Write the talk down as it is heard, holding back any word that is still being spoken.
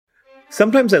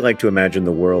Sometimes I like to imagine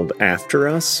the world after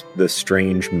us, the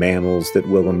strange mammals that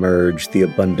will emerge, the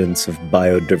abundance of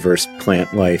biodiverse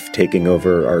plant life taking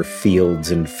over our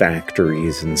fields and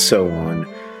factories, and so on.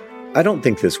 I don't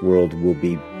think this world will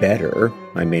be better.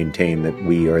 I maintain that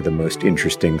we are the most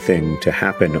interesting thing to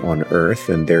happen on Earth,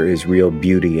 and there is real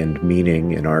beauty and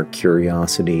meaning in our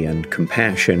curiosity and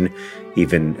compassion,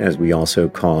 even as we also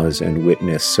cause and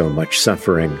witness so much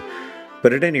suffering.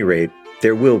 But at any rate,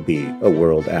 there will be a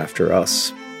world after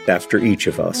us, after each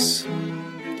of us.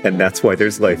 And that's why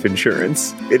there's life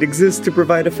insurance. It exists to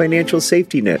provide a financial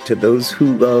safety net to those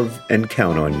who love and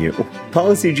count on you.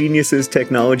 Policy Genius's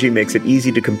technology makes it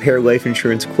easy to compare life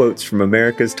insurance quotes from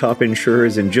America's top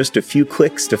insurers in just a few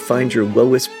clicks to find your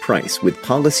lowest price. With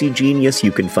Policy Genius,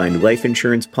 you can find life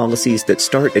insurance policies that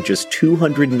start at just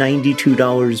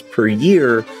 $292 per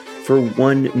year for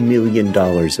 $1 million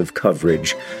of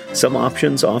coverage. Some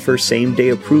options offer same-day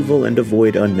approval and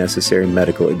avoid unnecessary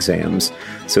medical exams.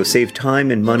 So save time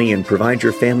and money and provide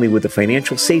your family with a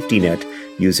financial safety net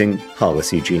using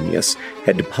Policy Genius.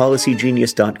 Head to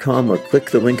policygenius.com or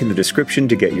click the link in the description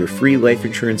to get your free life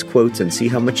insurance quotes and see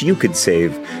how much you could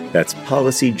save. That's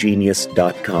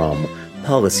policygenius.com.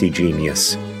 Policy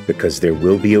Genius, because there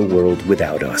will be a world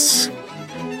without us.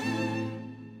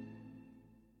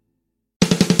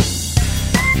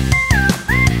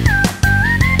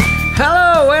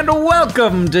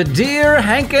 Welcome to Dear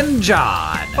Hank and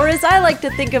John. Or as I like to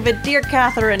think of it, Dear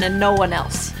Catherine and no one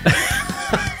else.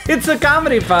 It's a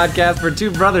comedy podcast for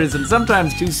two brothers and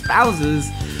sometimes two spouses.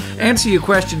 Answer you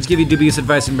questions, give you dubious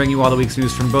advice, and bring you all the week's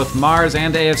news from both Mars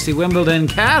and AFC Wimbledon.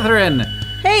 Catherine!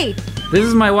 Hey! This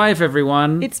is my wife,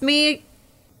 everyone. It's me.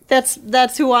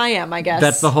 That's who I am, I guess.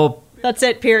 That's the whole... That's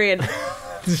it, period.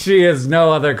 She has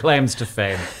no other claims to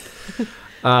fame.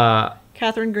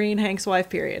 Catherine Green, Hank's wife,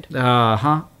 period.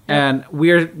 Uh-huh. And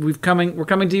we're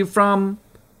coming to you from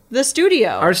the studio.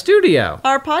 Our studio.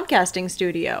 Our podcasting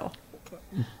studio.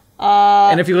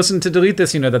 And if you listen to delete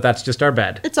this, you know that that's just our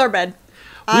bed. It's our bed.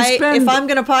 If I'm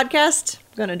going to podcast,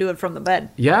 I'm going to do it from the bed.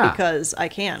 Yeah. Because I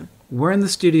can. We're in the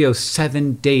studio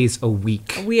 7 days a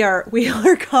week. We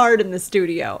work hard in the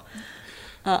studio.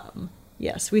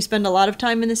 Yes, we spend a lot of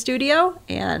time in the studio,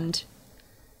 and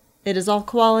it is all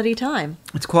quality time.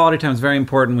 It's quality time. It's very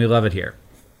important. We love it here.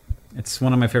 It's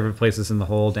one of my favorite places in the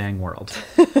whole dang world.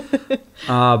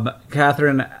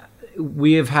 Catherine,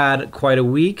 we have had quite a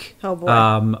week. Oh, boy.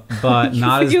 But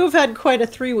not as... You have had quite a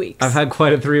 3 weeks. I've had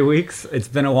quite a 3 weeks. It's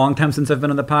been a long time since I've been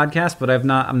on the podcast, but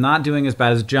I'm not doing as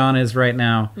bad as John is right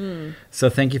now. So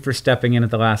thank you for stepping in at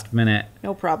the last minute.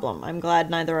 No problem. I'm glad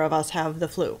neither of us have the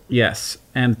flu. Yes,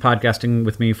 and podcasting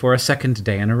with me for a second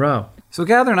day in a row. So,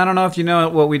 Catherine, I don't know if you know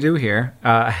what we do here,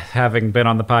 having been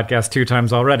on the podcast 2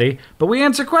 times already, but we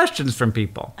answer questions from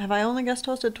people. Have I only guest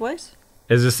hosted twice?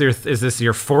 Is this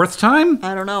your 4th time?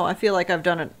 I don't know. I feel like I've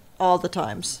done it all the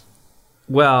times.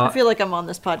 Well, I feel like I'm on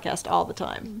this podcast all the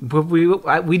time. But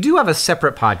we do have a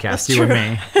separate podcast, That's you true.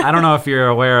 and me. I don't know if you're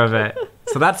aware of it.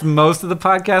 So that's most of the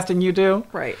podcasting you do?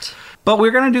 Right. But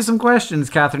we're going to do some questions,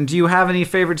 Catherine. Do you have any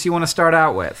favorites you want to start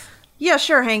out with? Yeah,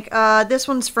 sure, Hank. This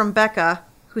one's from Becca,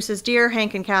 who says, Dear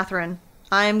Hank and Catherine,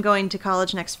 I am going to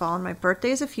college next fall, and my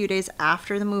birthday is a few days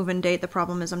after the move-in date. The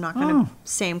problem is I'm not going to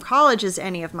same college as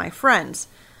any of my friends.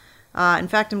 In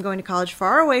fact, I'm going to college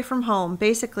far away from home.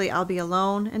 Basically, I'll be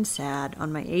alone and sad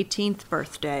on my 18th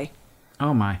birthday.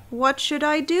 Oh, my. What should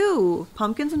I do?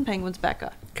 Pumpkins and Penguins,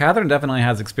 Becca. Catherine definitely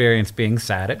has experience being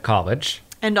sad at college.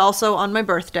 And also on my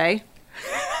birthday.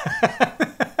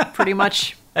 Pretty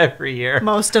much every year.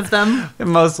 Most of them.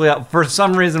 Mostly. For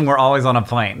some reason, we're always on a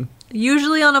plane.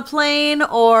 Usually on a plane,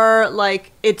 or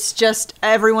like it's just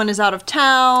everyone is out of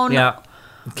town. Yeah.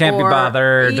 Can't be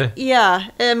bothered. Yeah.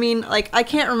 I mean, like, I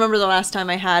can't remember the last time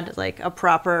I had like a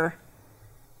proper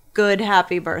good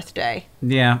happy birthday.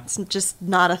 Yeah. It's just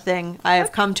not a thing I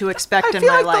have come to expect in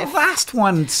my life. I feel like the last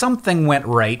one, something went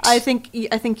right. I think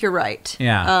you're right.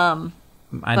 Yeah.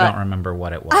 I don't remember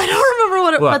what it was. I don't remember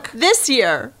what it was. Look. But this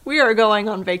year, we are going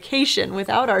on vacation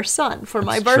without our son for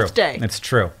my birthday. It's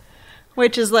true.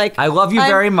 Which is like... I love you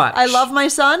very much. I love my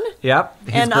son. Yep,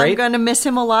 he's and great. I'm going to miss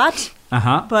him a lot.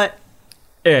 Uh-huh. But...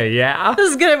 yeah.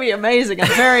 This is going to be amazing. I'm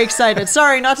very excited.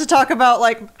 Sorry, not to talk about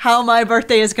like how my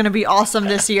birthday is going to be awesome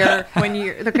this year when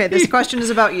you... Okay, this question is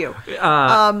about you.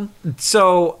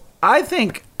 So, I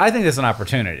think there's an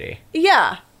opportunity.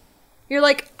 Yeah. You're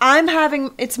like,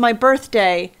 it's my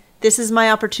birthday. This is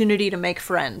my opportunity to make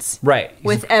friends. Right.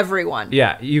 With everyone.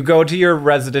 Yeah. You go to your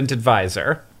resident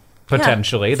advisor,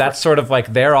 potentially. Yeah. That's sort of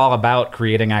like they're all about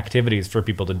creating activities for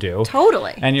people to do.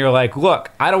 Totally. And you're like,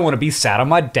 look, I don't want to be sad on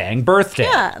my dang birthday.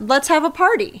 Yeah. Let's have a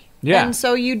party. Yeah. And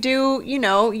so you do,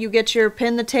 you get your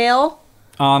pin the tail.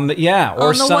 Or On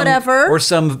the some whatever. or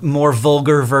some more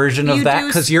vulgar version of You that do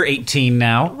because you're 18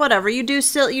 now. Whatever. You do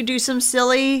some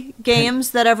silly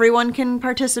games that everyone can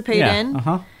participate in.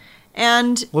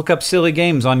 And Look up silly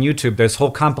games on YouTube. There's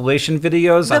whole compilation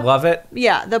videos. I love it.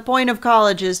 yeah, the point of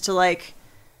college is to like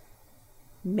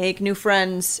make new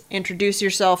friends, introduce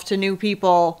yourself to new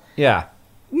people, Yeah.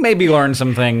 Maybe learn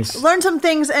some things. learn some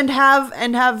things, and have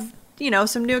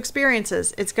some new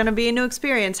experiences. It's going to be a new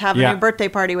experience having Yeah. a birthday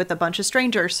party with a bunch of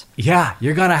strangers. Yeah,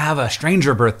 you're going to have a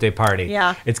stranger birthday party.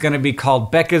 Yeah. It's going to be called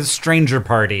Becca's Stranger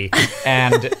Party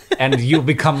and you'll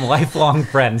become lifelong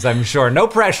friends, I'm sure. No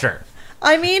pressure.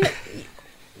 I mean,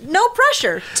 no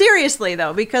pressure. Seriously,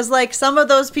 though, because, like, some of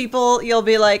those people, you'll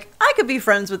be like, I could be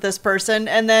friends with this person,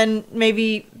 and then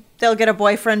maybe they'll get a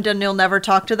boyfriend and you'll never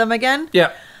talk to them again.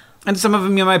 Yeah. And some of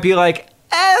them you might be like,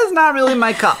 it's not really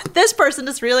my cup. This person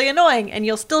is really annoying, and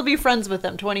you'll still be friends with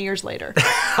them 20 years later.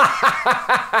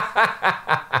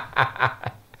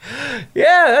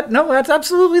 Yeah, that's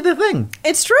absolutely the thing.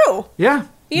 It's true. Yeah.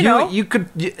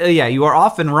 You are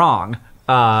often wrong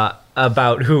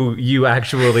about who you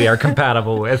actually are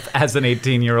compatible with as an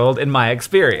 18-year-old, in my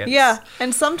experience. Yeah,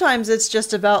 and sometimes it's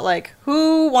just about, like,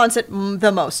 who wants it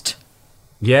the most,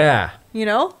 Yeah. you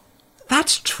know?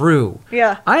 That's true.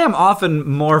 Yeah. I am often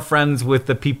more friends with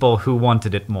the people who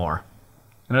wanted it more.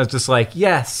 And I was just like,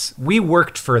 yes, we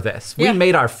worked for this. Yeah. We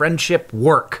made our friendship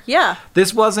work. Yeah.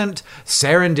 This wasn't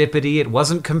serendipity. It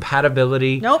wasn't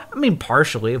compatibility. Nope. I mean,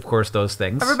 partially, of course, those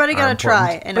things. Everybody are gotta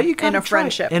important. try in But a- you gotta in a try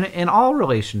friendship. In all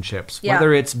relationships, Yeah.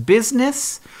 whether it's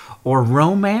business or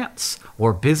romance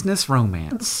or business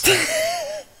romance.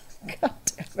 God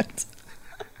damn it.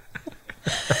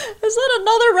 Is that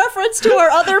another reference to our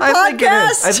other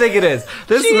podcast? I think it is.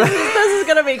 This, Jesus, this is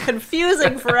going to be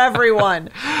confusing for everyone.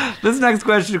 this next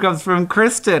question comes from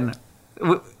Kristen.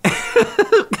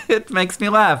 It makes me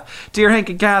laugh. Dear Hank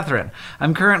and Catherine,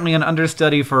 I'm currently an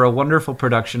understudy for a wonderful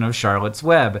production of Charlotte's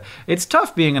Web. It's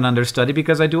tough being an understudy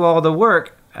because I do all the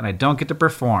work and I don't get to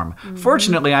perform.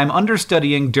 Fortunately, I'm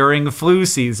understudying during flu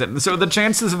season, so the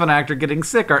chances of an actor getting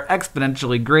sick are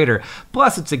exponentially greater.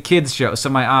 Plus, it's a kids show, so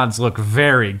my odds look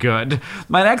very good.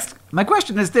 My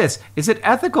question is this: is it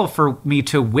ethical for me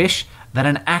to wish that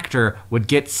an actor would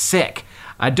get sick?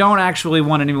 I don't actually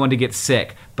want anyone to get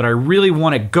sick, but I really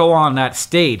want to go on that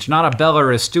stage. Not a Bella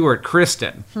or a Stewart,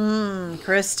 Kristen.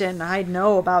 Kristen, I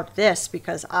know about this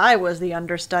because I was the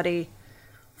understudy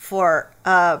for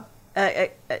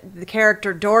the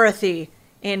character Dorothy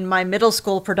in my middle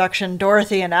school production,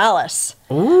 Dorothy and Alice.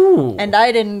 Ooh. And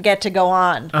I didn't get to go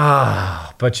on.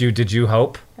 But did you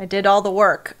hope? I did all the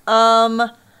work.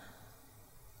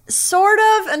 Sort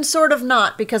of and sort of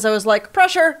not, because I was like,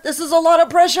 pressure, this is a lot of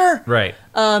pressure. Right.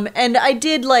 And I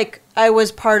did, like, I was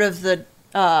part of the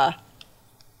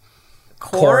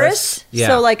chorus. Yeah.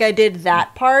 So, like, I did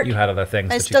that part. You had other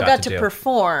things I that still you got to to do.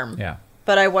 perform. Yeah.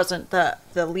 But I wasn't the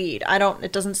lead.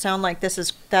 It doesn't sound like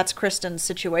that's Kristen's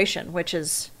situation, which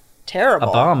is terrible.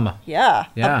 A bum. Yeah.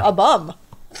 Yeah. A bum.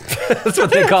 That's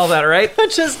what they call that, right?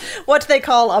 Which is what they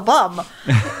call a bum.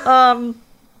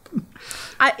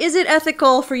 Is it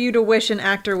ethical for you to wish an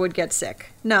actor would get sick?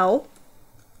 No.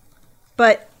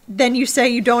 But then you say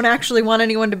you don't actually want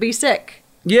anyone to be sick.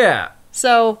 Yeah.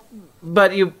 So, Is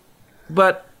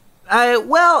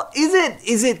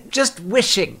it just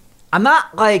wishing? I'm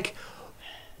not like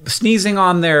sneezing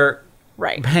on their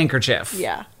right. handkerchief.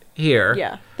 Yeah. Here.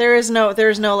 Yeah. There's no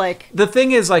like The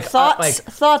thing is like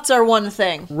thoughts are one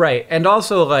thing. right, and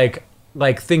also like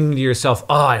thinking to yourself,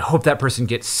 oh, I hope that person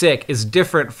gets sick, is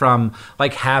different from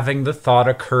like having the thought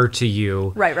occur to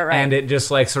you. Right. And it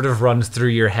just like sort of runs through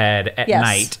your head at Yes.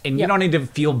 night. And you Yep. don't need to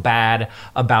feel bad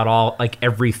about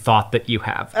every thought that you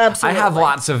have. Absolutely. I have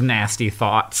lots of nasty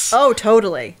thoughts. Oh,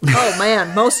 totally. Oh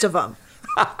man, most of them.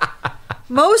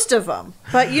 Most of them.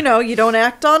 But you don't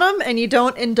act on them and you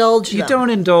don't indulge them. You don't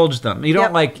indulge them. You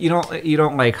don't Yep. you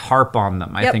don't like harp on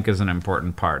them. I Yep. think is an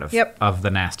important part of Yep. of the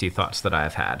nasty thoughts that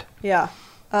I've had. Yeah.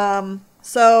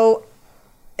 So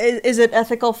is it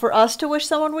ethical for us to wish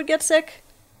someone would get sick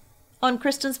on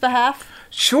Kristen's behalf?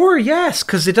 Sure, yes,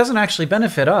 because it doesn't actually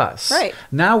benefit us. Right.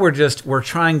 Now we're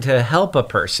trying to help a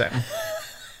person.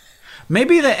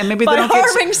 Maybe they By don't get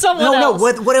harming someone else.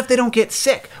 What if they don't get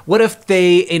sick? What if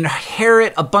they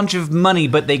inherit a bunch of money,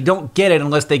 but they don't get it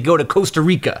unless they go to Costa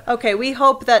Rica? Okay, we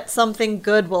hope that something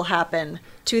good will happen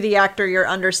to the actor you're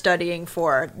understudying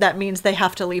for. That means they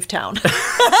have to leave town.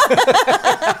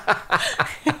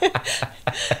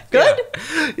 Good?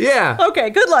 Yeah. Okay,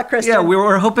 good luck, Kristen. Yeah, we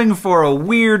were hoping for a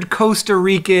weird Costa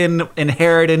Rican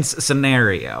inheritance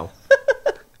scenario.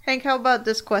 Hank, how about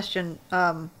this question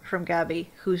from Gabby,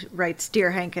 who writes,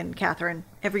 Dear Hank and Catherine,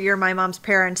 every year my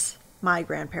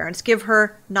grandparents, give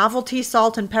her novelty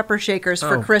salt and pepper shakers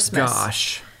for Christmas.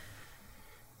 Gosh.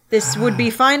 This would be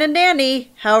fine and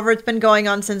dandy. However, it's been going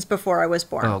on since before I was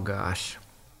born. Oh, gosh.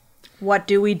 What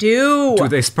do we do? Do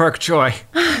they spark joy?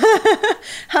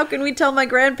 How can we tell my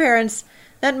grandparents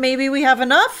that maybe we have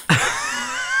enough?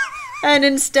 And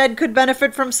instead could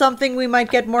benefit from something we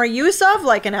might get more use of,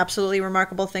 like An Absolutely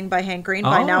Remarkable Thing by Hank Green,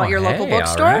 by now at your local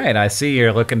bookstore. All right, I see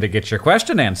you're looking to get your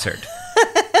question answered.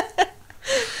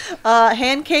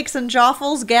 Handcakes and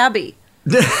Joffles, Gabby.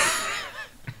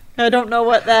 I don't know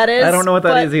what that is. I don't know what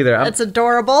that is either. It's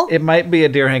adorable. It might be a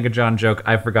Dear Hank and John joke.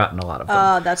 I've forgotten a lot of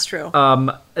them. That's true.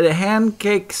 The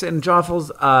handcakes and Joffles,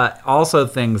 also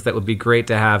things that would be great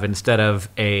to have instead of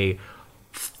a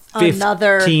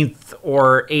 15th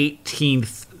or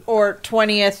 18th or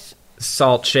 20th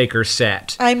salt shaker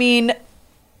set. I mean,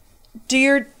 do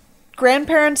your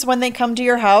grandparents, when they come to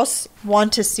your house,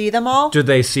 want to see them all? Do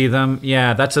they see them?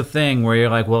 Yeah, that's a thing where you're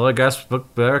like, well, I guess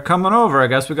they're coming over. I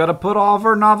guess we got to put all of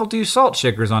our novelty salt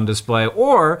shakers on display.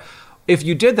 Or if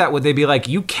you did that, would they be like,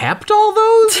 you kept all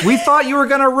those? We thought you were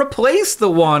going to replace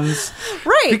the ones.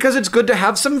 Right. Because it's good to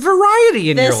have some variety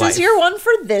in your life. This is your one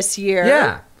for this year.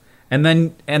 Yeah. And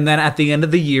then at the end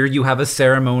of the year, you have a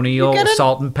ceremonial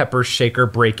salt and pepper shaker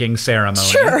breaking ceremony.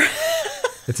 Sure.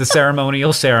 It's a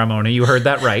ceremonial ceremony. You heard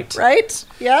that right. Right?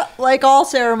 Yeah, like all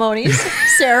ceremonies.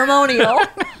 Ceremonial.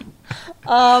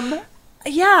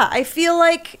 Yeah, I feel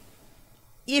like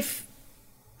if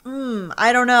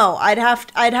I don't know. I'd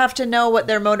have to know what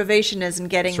their motivation is in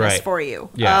getting this for you.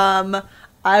 Yeah.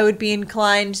 I would be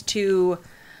inclined to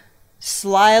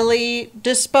slyly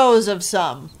dispose of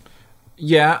some.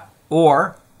 Yeah,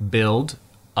 or build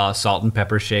a salt and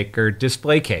pepper shaker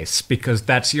display case, because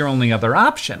that's your only other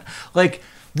option. Like,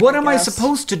 what am I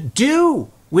supposed to do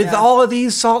with all of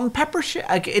these salt and pepper shakers?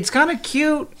 Like, it's kind of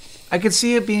cute. I could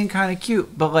see it being kind of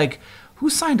cute, but like, who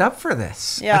signed up for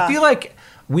this? Yeah. I feel like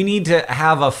we need to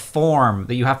have a form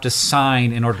that you have to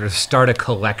sign in order to start a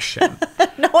collection.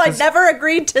 No, I never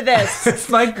agreed to this. It's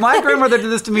like, my grandmother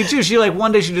did this to me too. She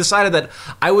one day she decided that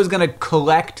I was going to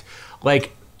collect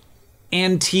like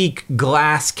antique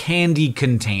glass candy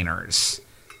containers.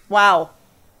 Wow.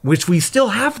 Which we still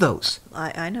have those.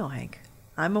 I know, Hank.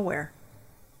 I'm aware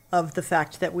of the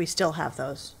fact that we still have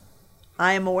those.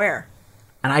 I am aware.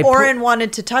 And Oren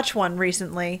wanted to touch one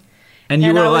recently. And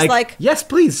you were I was like, yes,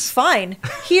 please. Fine.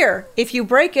 Here, if you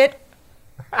break it,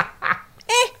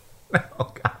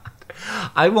 Oh, God.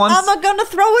 I'm going to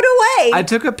throw it away. I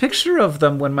took a picture of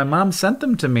them when my mom sent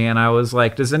them to me, and I was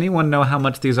like, does anyone know how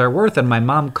much these are worth? And my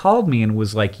mom called me and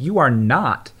was like, you are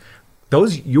not.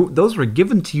 Those were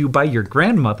given to you by your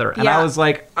grandmother. And I was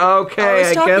like, okay, I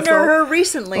was talking guess to her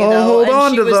recently, I'll though, hold on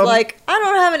and she to was them. like, I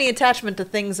don't have any attachment to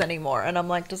things anymore. And I'm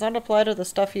like, does that apply to the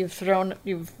stuff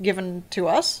you've given to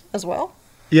us as well?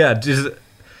 Yeah, does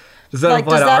that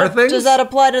apply to our things? Does that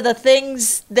apply to the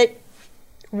things that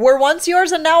were once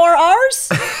yours and now are ours?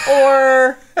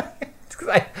 Or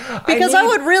because I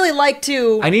would really like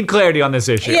to. I need clarity on this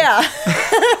issue. Yeah.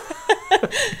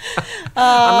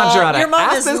 I'm not sure how to Your mom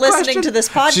ask is this listening question. to this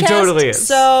podcast. She totally is.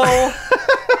 So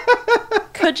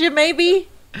could you maybe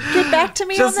get back to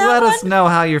me Just on that let one? us know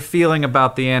how you're feeling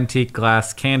about the antique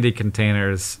glass candy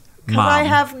containers, Because Mom. I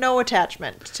have no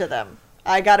attachment to them.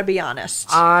 I gotta be honest.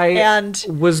 I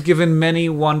was given many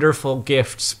wonderful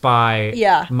gifts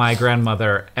by my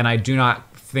grandmother, and I do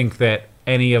not think that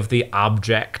any of the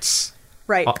objects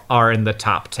are in the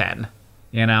top 10,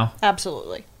 you know?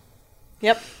 Absolutely.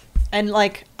 Yep. And,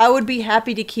 like, I would be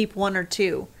happy to keep one or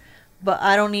two, but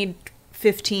I don't need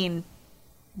 15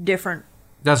 different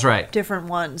That's right. different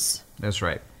ones. That's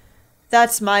right.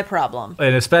 That's my problem.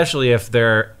 And especially if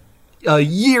they're a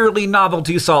yearly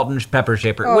novelty salt and pepper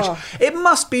shaker, which it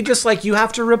must be just like you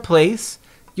have to replace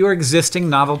your existing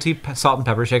novelty salt and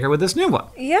pepper shaker with this new one.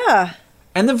 Yeah.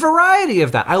 And the variety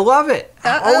of that. I love it.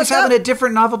 Always having a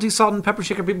different novelty salt and pepper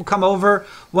shaker. People come over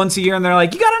once a year and they're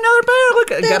like, you got another pair? Look,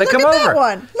 you got to come over. Look at that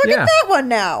one. Look at that one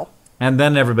now. And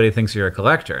then everybody thinks you're a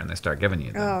collector and they start giving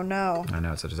you them. Oh, no. I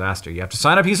know, it's a disaster. You have to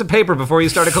sign a piece of paper before you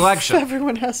start a collection.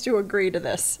 Everyone has to agree to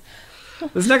this.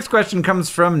 This next question comes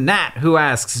from Nat, who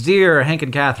asks, Dear Hank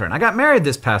and Catherine, I got married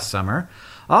this past summer.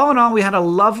 All in all, we had a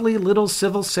lovely little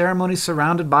civil ceremony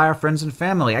surrounded by our friends and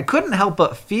family. I couldn't help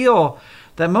but feel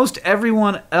that most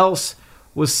everyone else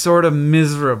was sort of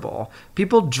miserable.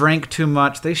 People drank too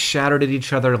much, they shouted at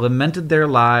each other, lamented their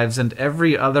lives, and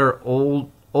every other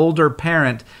older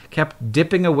parent kept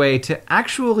dipping away to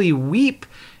actually weep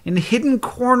in hidden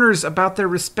corners about their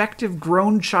respective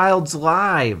grown child's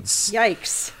lives.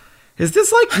 Yikes. Is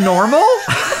this like normal?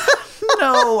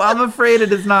 No, I'm afraid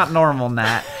it is not normal,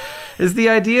 Nat. Is the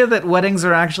idea that weddings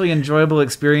are actually enjoyable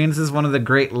experiences one of the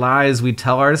great lies we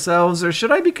tell ourselves, or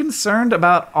should I be concerned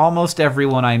about almost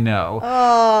everyone I know?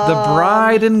 The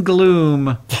bride in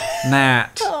gloom,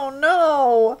 Nat. Oh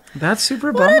no. That's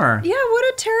super bummer. What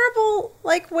a terrible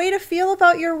way to feel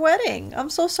about your wedding. I'm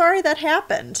so sorry that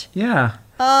happened. Yeah.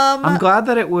 I'm glad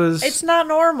that it was It's not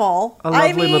normal. a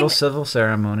lovely little civil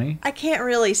ceremony. I can't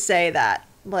really say that.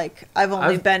 I've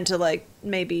only been to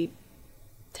maybe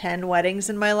 10 weddings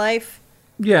in my life.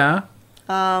 Yeah.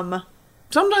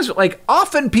 Sometimes,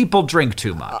 often people drink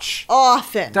too much.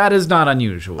 Often. That is not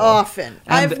unusual. Often.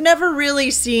 And I've never really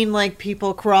seen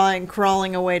people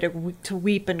crawling away to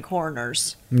weep in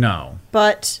corners. No.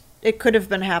 But it could have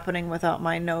been happening without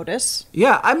my notice.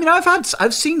 Yeah, I mean,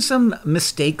 I've seen some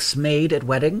mistakes made at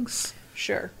weddings.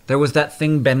 Sure. There was that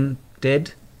thing Ben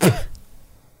did.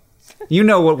 You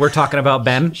know what we're talking about,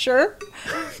 Ben. Sure.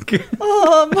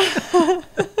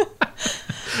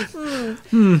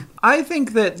 I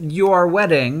think that your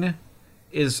wedding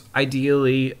is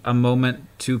ideally a moment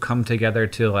to come together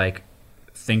to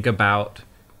think about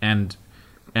and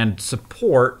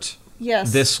support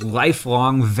this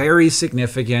lifelong, very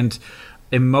significant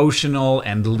emotional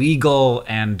and legal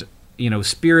and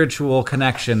spiritual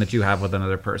connection that you have with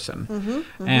another person.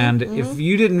 If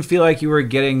you didn't feel like you were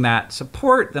getting that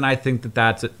support, then I think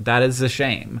that is a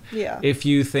shame. Yeah. If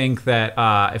you think that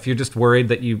if you're just worried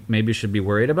that you maybe should be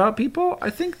worried about people, I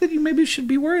think that you maybe should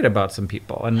be worried about some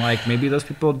people, and maybe those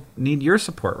people need your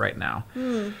support right now.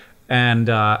 And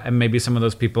maybe some of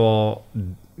those people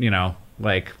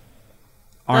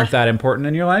aren't that important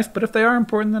in your life, but if they are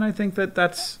important, then I think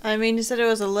that's... I mean, you said it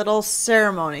was a little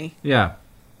ceremony. Yeah.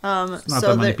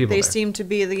 So that they there. seem to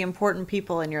be the important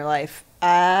people in your life.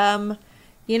 You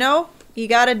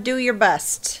gotta do your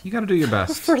best. You gotta do your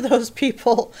best. For those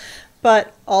people.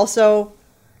 But also,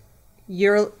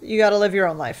 you gotta live your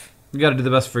own life. You gotta do the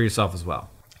best for yourself as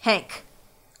well. Hank.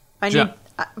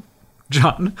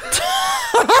 John.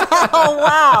 Oh,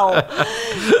 wow.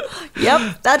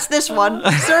 Yep, that's this one.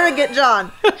 Surrogate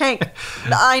John. Hank,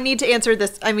 I need to answer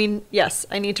this. I mean, yes,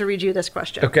 I need to read you this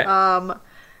question. Okay.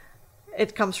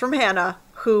 It comes from Hannah,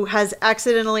 who has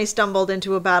accidentally stumbled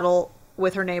into a battle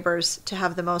with her neighbors to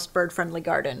have the most bird-friendly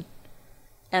garden.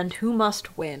 And who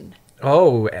must win?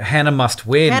 Oh, Hannah must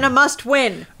win. Hannah must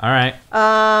win. All right.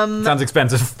 Sounds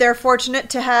expensive. They're fortunate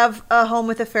to have a home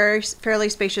with a fairly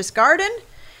spacious garden.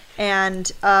 And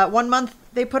 1 month,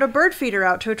 they put a bird feeder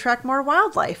out to attract more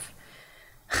wildlife.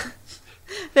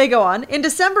 They go on. In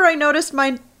December, I noticed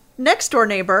my next-door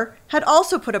neighbor had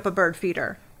also put up a bird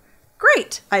feeder.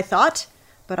 Great, I thought.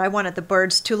 But I wanted the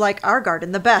birds to like our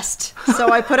garden the best.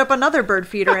 So I put up another bird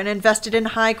feeder and invested in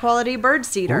high-quality bird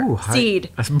seed.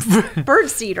 Bird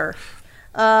cedar.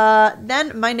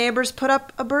 Then my neighbors put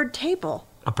up a bird table.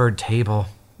 A bird table.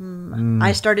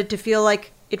 I started to feel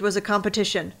like it was a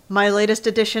competition. My latest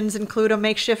additions include a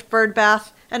makeshift bird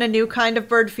bath and a new kind of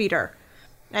bird feeder.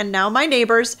 And now my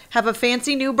neighbors have a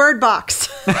fancy new bird box.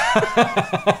 This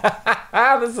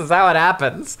is how it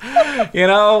happens.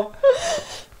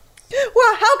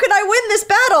 Well, how can I win this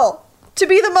battle? To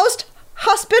be the most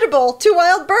hospitable to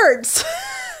wild birds.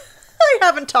 I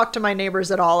haven't talked to my neighbors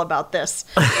at all about this,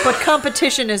 but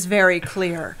competition is very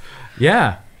clear.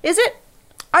 Yeah. Is it?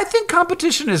 I think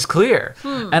competition is clear.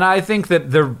 And I think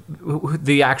that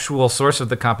the actual source of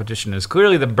the competition is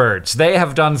clearly the birds. They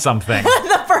have done something.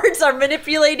 The birds are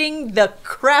manipulating the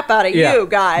crap out of you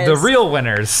guys. The real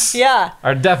winners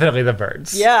are definitely the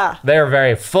birds. Yeah. They're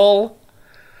very full.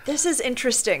 This is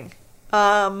interesting.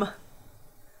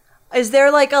 Is there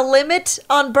a limit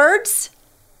on birds?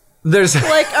 There's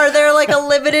are there a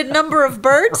limited number of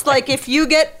birds? If you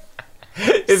get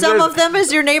some of them,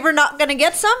 is your neighbor not going to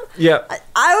get some? Yeah.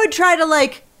 I would try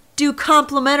to do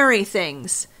complimentary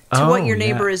things to what your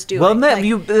neighbor is doing. Well,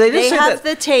 they have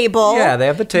the table. Yeah, they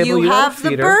have the table. You have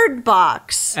the bird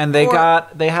box. And they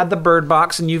had the bird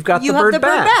box, and you've got the bird bath.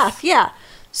 Bird bath, yeah.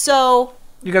 So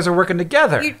you guys are working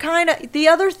together. You the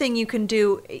other thing you can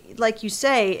do, like you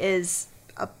say, is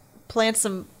plant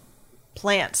some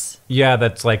plants. Yeah,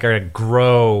 that's a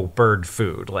grow bird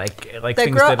food, like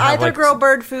things that have either grow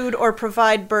bird food or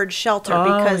provide bird shelter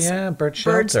because bird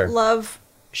shelter. Birds love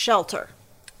shelter.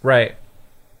 Right.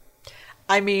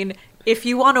 I mean, if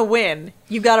you want to win,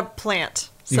 you got to plant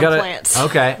some plants.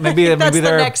 Okay, maybe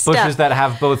there are bushes step. that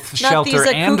have both shelter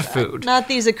and food. Not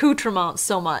these accoutrements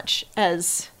so much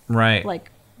as right,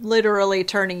 literally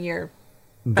turning your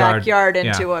backyard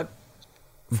into a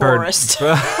forest.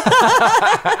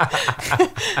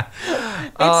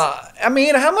 I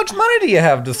mean, how much money do you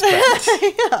have to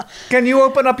spend? Can you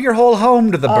open up your whole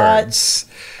home to the birds?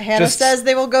 Hannah says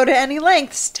they will go to any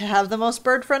lengths to have the most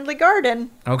bird-friendly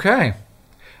garden. Okay.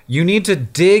 You need to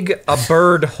dig a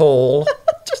bird hole.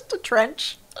 Just a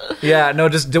trench. Yeah, no,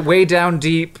 just way down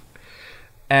deep.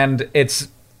 And it's,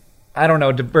 I don't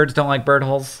know, birds don't like bird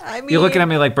holes? I mean, you're looking at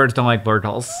me like birds don't like bird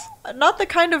holes. Not the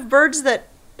kind of birds that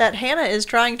Hannah is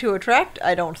trying to attract,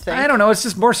 I don't think. I don't know, it's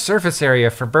just more surface area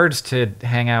for birds to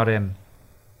hang out in.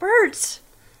 Birds?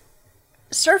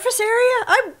 Surface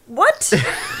area? What?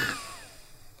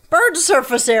 Bird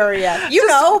surface area.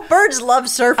 Birds love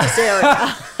surface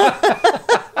area.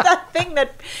 That thing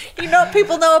that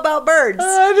people know about birds.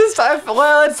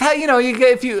 It's how you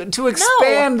get to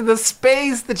expand the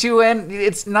space that you in.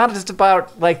 It's not just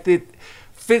about like the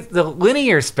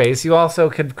linear space. You also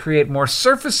could create more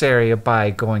surface area by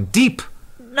going deep.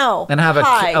 No, and have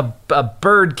a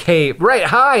bird cave. Right,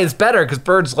 high is better because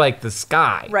birds like the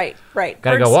sky. Right.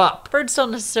 Gotta go up. Birds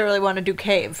don't necessarily want to do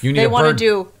cave. They want to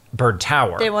do bird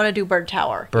tower. They want to do bird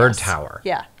tower. Bird tower.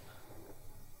 Yeah.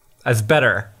 That's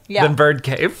better than bird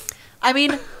cave. I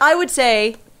mean, I would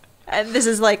say, and this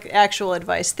is like actual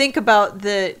advice, think about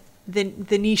the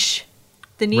niche.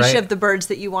 The niche of the birds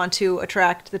that you want to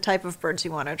attract, the type of birds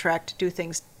you want to attract to do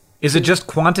things. Is it just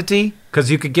quantity? Because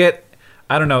you could get,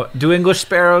 I don't know, do English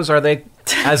sparrows, are they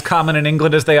as common in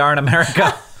England as they are in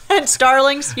America? And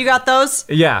starlings, you got those?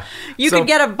 Yeah. You could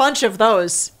get a bunch of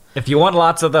those. If you want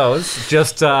lots of those,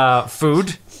 just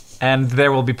food, and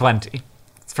there will be plenty,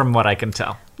 from what I can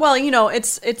tell. Well,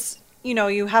 it's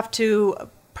you have to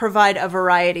provide a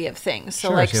variety of things.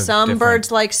 So, like, some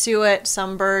birds like suet,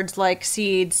 some birds like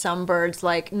seeds, some birds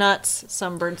like nuts,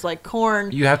 some birds like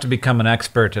corn. You have to become an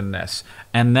expert in this.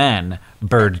 And then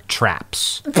bird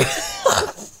traps.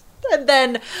 And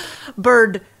then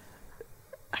bird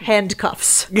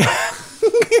handcuffs.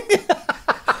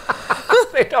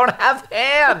 They don't have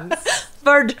hands.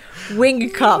 Bird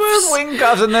wing cuffs. Bird wing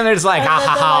cuffs, and then it's like, ha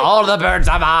ha ha, all the birds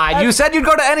are mine. You said you'd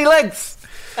go to any lengths.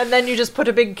 And then you just put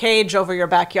a big cage over your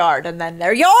backyard, and then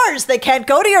they're yours. They can't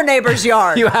go to your neighbor's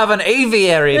yard. You have an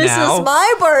aviary now. This is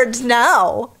my birds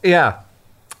now. Yeah.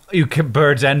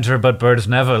 Birds enter, but birds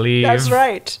never leave. That's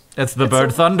right. It's the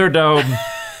Bird Thunderdome.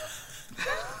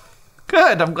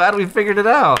 Good. I'm glad we figured it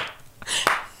out.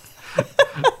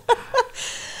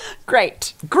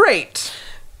 Great.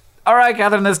 All right,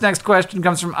 Catherine, this next question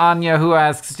comes from Anya, who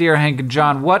asks, Dear Hank and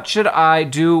John, what should I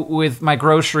do with my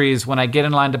groceries when I get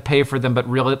in line to pay for them, but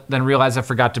then realize I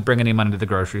forgot to bring any money to the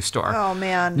grocery store? Oh,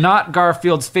 man. Not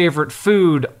Garfield's favorite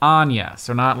food, Anya.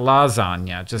 So not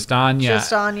lasagna, just Anya.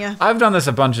 Just Anya. I've done this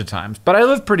a bunch of times, but I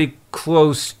live pretty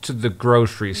close to the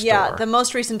grocery store. Yeah, the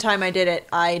most recent time I did it,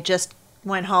 I just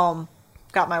went home,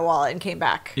 got my wallet, and came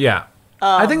back. Yeah.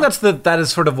 I think that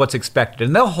is sort of what's expected,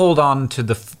 and they'll hold on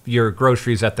to your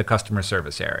groceries at the customer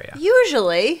service area.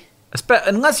 Usually,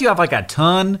 unless you have like a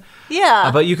ton.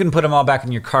 Yeah. But you can put them all back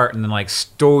in your cart and then like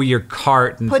store your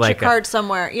cart and put your cart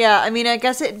somewhere. Yeah, I mean, I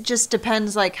guess it just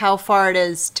depends like how far it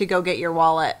is to go get your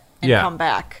wallet and come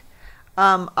back.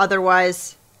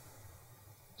 Otherwise,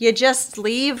 you just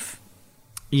leave.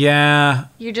 Yeah.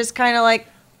 You're just kind of like,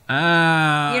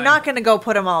 you're not going to go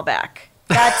put them all back.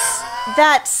 That's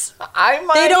I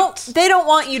might. They don't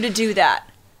want you to do that.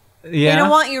 Yeah. They don't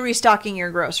want you restocking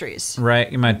your groceries. Right,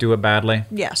 you might do it badly.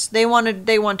 Yes, they want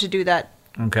to do that.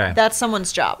 Okay. That's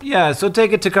someone's job. Yeah, so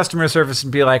take it to customer service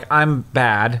and be like, I'm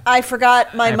bad. I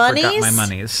forgot my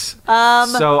monies.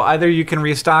 So either you can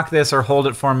restock this or hold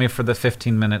it for me for the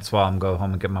 15 minutes while I'm go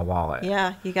home and get my wallet.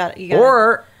 Yeah, you got it.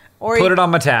 Or put it on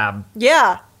my tab.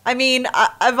 Yeah. I mean,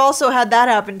 I've also had that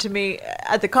happen to me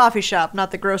at the coffee shop, not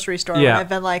the grocery store. Yeah. I've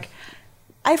been like,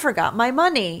 I forgot my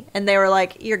money. And they were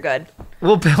like, you're good.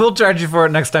 We'll charge you for it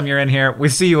next time you're in here. We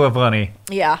see you with money.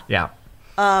 Yeah. Yeah.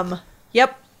 Yep.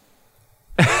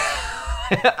 I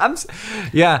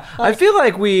feel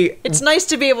like it's nice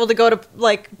to be able to go to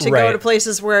go to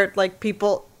places where like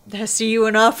people see you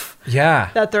enough. Yeah.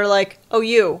 That they're like, oh,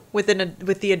 you with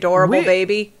the adorable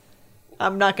baby.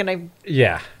 I'm not gonna.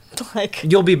 Yeah. Like,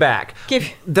 you'll be back.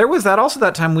 There was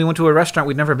that time we went to a restaurant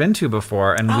we'd never been to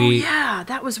before, and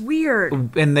that was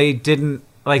weird. And they didn't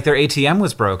their ATM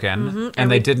was broken,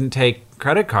 and they didn't take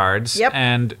credit cards. Yep.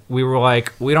 And we were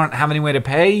like, we don't have any way to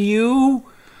pay you.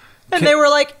 And they were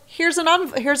like, here's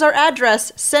our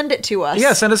address. Send it to us.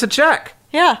 Yeah, send us a check.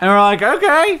 Yeah. And we're like,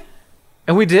 okay,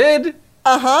 and we did.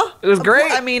 It was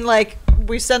great. I mean, like,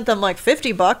 we sent them like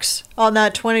 $50 on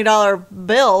that $20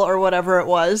 bill or whatever it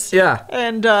was. Yeah.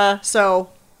 And so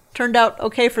turned out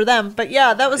okay for them. But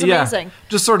yeah, that was amazing. Yeah,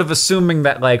 just sort of assuming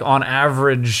that, like, on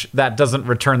average, that doesn't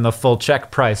return the full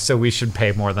check price, so we should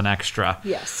pay more than extra.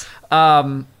 Yes.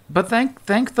 But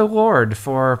thank the Lord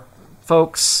for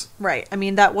folks. Right. I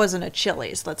mean, that wasn't a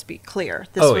Chili's, let's be clear.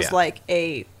 This was like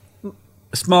a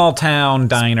small town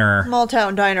diner. Small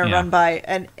town diner Yeah. run by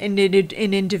an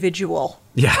individual.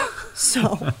 Yeah.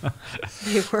 So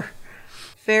they were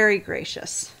very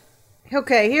gracious.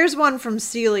 Okay, here's one from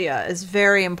Celia. Is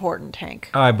very important, Hank.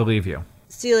 Oh, I believe you.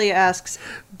 Celia asks,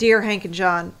 "Dear Hank and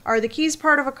John, are the keys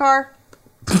part of a car?"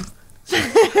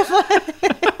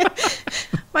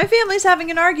 My family's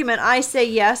having an argument. I say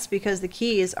yes because the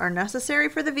keys are necessary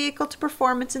for the vehicle to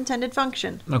perform its intended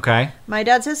function. Okay. My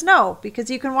dad says no because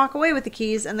you can walk away with the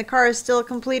keys and the car is still a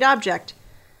complete object.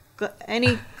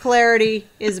 Any clarity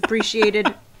is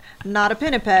appreciated. Not a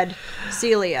pinniped.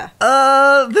 Celia.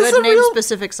 This Good name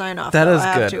specific sign off. That though.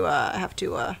 is good. I have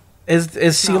to.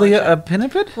 Is Celia a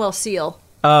pinniped? Well, seal.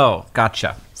 Oh,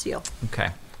 gotcha. Seal. Okay.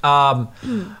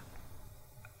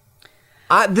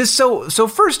 So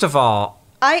first of all,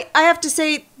 I have to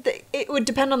say that it would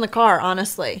depend on the car,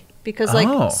 honestly, because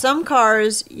like some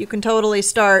cars you can totally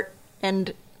start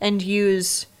and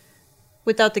use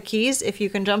without the keys if you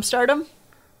can jump start them.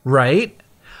 right?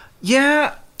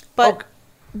 Yeah. But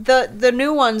the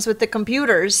new ones with the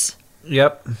computers,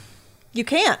 Yep. you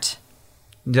can't.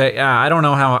 Yeah, I don't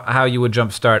know how you would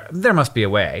jump start. There must be a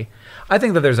way. I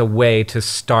think that there's a way to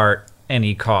start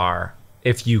any car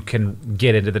if you can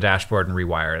get into the dashboard and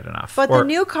rewire it enough. But the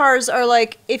new cars are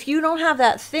like, if you don't have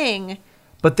that thing.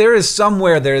 But there is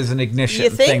an ignition You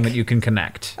think? thing that you can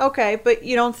connect. Okay, but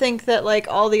you don't think that like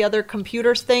all the other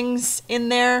computer things in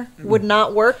there would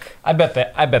not work? I bet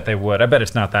they would. I bet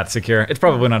it's not that secure. It's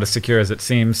probably not as secure as it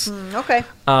seems. Okay.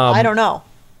 I don't know.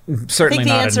 Certainly I think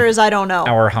the not answer is I don't know.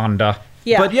 our Honda.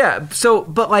 Yeah. But yeah,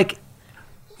 but like,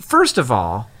 first of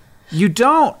all, you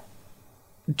don't,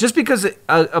 just because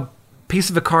a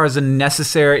piece of a car is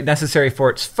necessary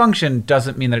for its function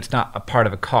doesn't mean that it's not a part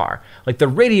of a car. Like the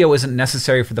radio isn't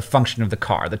necessary for the function of the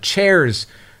car. The chairs,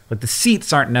 like the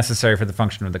seats aren't necessary for the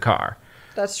function of the car.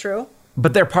 That's true.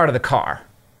 But they're part of the car.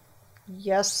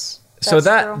 Yes. So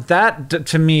true. that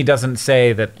to me doesn't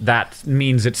say that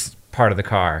means it's part of the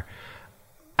car.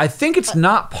 I think it's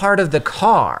not part of the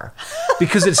car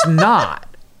because it's not.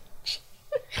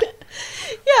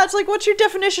 Yeah, it's like, what's your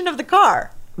definition of the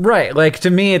car? Right, like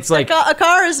to me it's like A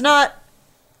car is not.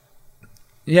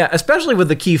 yeah, especially with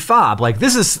the key fob. Like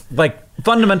this is like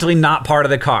fundamentally not part of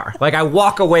the car. Like I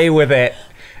walk away with it.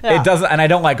 Yeah. It doesn't, and I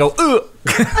don't like go ugh.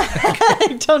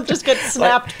 Don't just get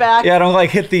snapped back. Yeah, I don't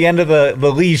like hit the end of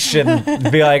the leash and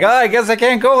be like, oh, I guess I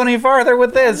can't go any farther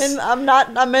with this. And I'm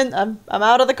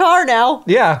out of the car now.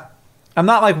 Yeah, I'm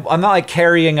not like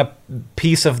carrying a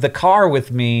piece of the car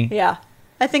with me. Yeah.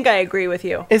 I think I agree with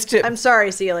you. It's just, I'm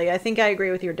sorry, Celia. I think I agree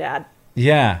with your dad.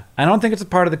 yeah, I don't think it's a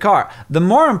part of the car. The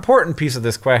more important piece of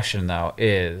this question, though,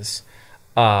 is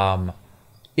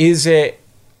it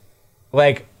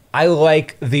like I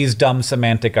like these dumb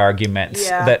semantic arguments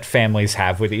that families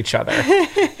have with each other,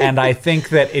 and I think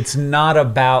that it's not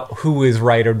about who is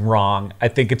right and wrong. I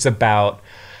think it's about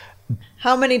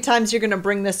how many times you're going to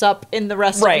bring this up in the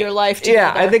rest of your life together.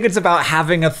 Yeah, I think it's about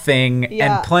having a thing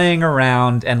and playing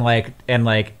around and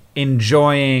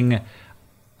enjoying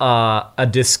a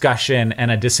discussion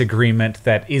and a disagreement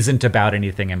that isn't about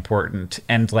anything important,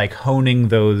 and like honing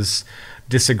those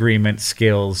disagreement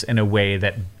skills in a way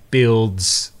that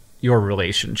builds your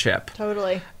relationship.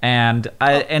 Totally. And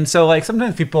so like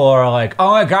sometimes people are like, oh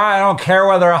my God, I don't care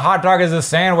whether a hot dog is a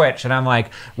sandwich. And I'm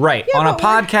like, right, on a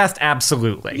podcast,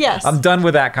 absolutely. Yes. I'm done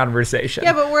with that conversation.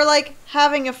 Yeah, but we're like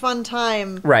having a fun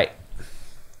time right.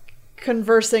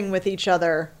 conversing with each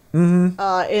other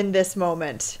in this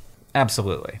moment.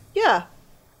 Absolutely. Yeah.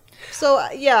 So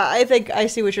yeah, I think I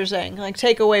see what you're saying. Like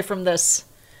take away from this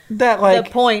That like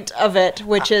the point of it,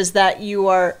 which is that you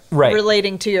are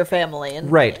relating to your family in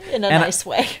a nice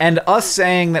way. And us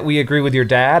saying that we agree with your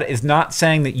dad is not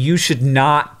saying that you should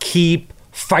not keep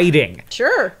fighting.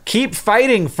 Sure. Keep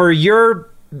fighting for your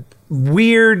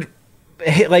weird,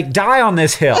 like, die on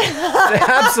this hill.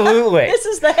 Absolutely. This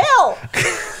is the hill.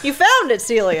 You found it,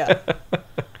 Celia.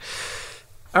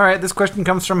 All right, this question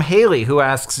comes from Haley, who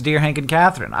asks, Dear Hank and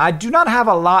Catherine, I do not have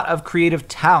a lot of creative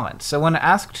talent, so when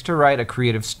asked to write a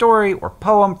creative story or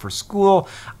poem for school,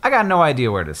 I got no idea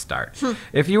where to start.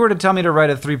 If you were to tell me to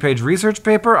write a 3-page research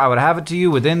paper, I would have it to you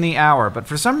within the hour, but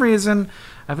for some reason,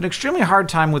 I have an extremely hard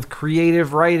time with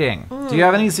creative writing. Do you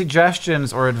have any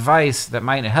suggestions or advice that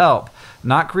might help?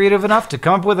 Not creative enough to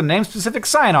come up with a name-specific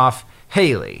sign-off,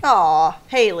 Haley. Aw,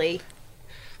 Haley.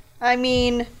 I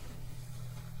mean,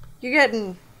 you're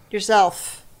getting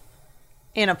yourself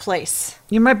in a place.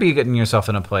 You might be getting yourself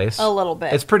in a place. A little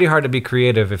bit. It's pretty hard to be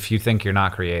creative if you think you're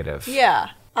not creative. Yeah.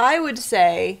 I would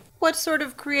say, what sort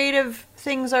of creative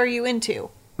things are you into?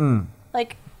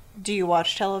 Like, do you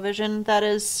watch television that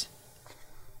is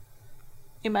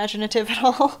imaginative at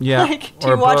all? Yeah. Like, do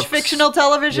Or you watch books. fictional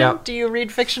television? Yep. Do you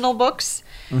read fictional books?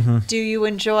 Do you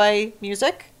enjoy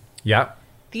music? Yep.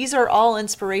 These are all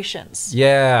inspirations.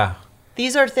 Yeah.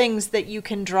 These are things that you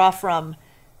can draw from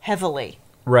heavily.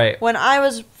 Right. When I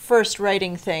was first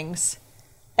writing things,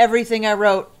 everything I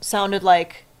wrote sounded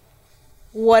like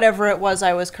whatever it was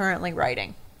I was currently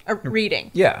writing or reading.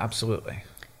 Yeah, absolutely.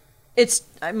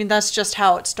 That's just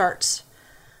how it starts.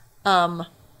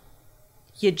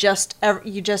 You just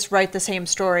write the same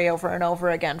story over and over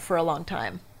again for a long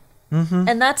time.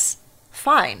 And that's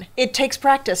fine. It takes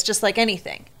practice, just like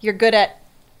anything. You're good at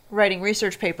writing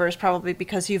research papers probably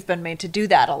because you've been made to do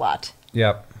that a lot.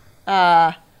 Yep.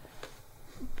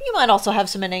 You might also have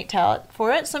some innate talent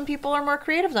for it. Some people are more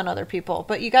creative than other people,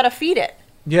 but you got to feed it.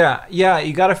 Yeah,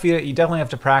 you got to feed it. You definitely have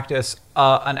to practice.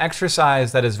 An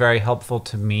exercise that is very helpful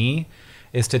to me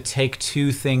is to take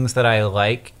two things that I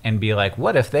like and be like,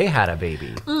 what if they had a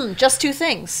baby? Just two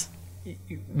things.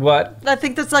 What? I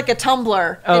think that's like a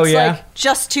Tumblr. Oh, it's yeah? like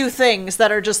just two things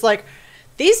that are just like,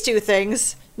 these two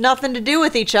things, nothing to do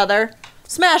with each other.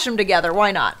 Smash them together.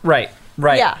 Why not? Right.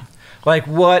 Yeah. Like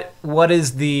what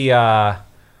is the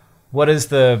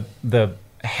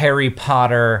Harry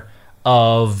Potter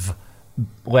of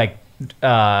like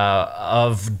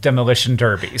of demolition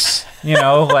derbies, you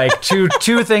know, like two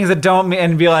things that don't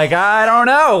and be like, I don't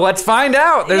know, let's find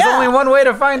out. There's Yeah. only one way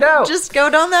to find out. Just go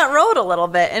down that road a little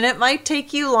bit, and it might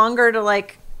take you longer to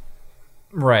like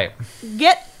right.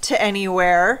 get to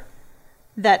anywhere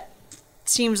that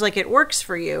seems like it works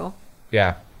for you,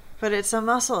 Yeah. but it's a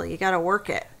muscle. You got to work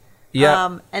it.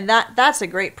 Yeah. And that's a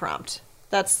great prompt.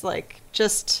 That's like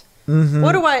just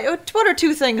what are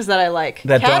two things that I like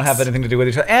That don't Cats, have anything to do with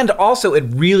each other. And also it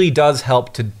really does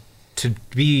help to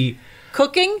be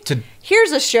cooking.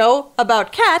 Here's a show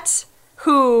about cats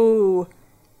who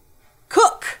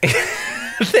cook.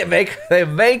 they make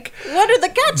What do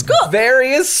the cats cook?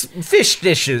 various fish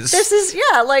dishes. This is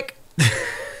like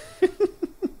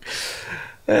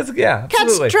That's, yeah, cats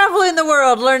absolutely. traveling the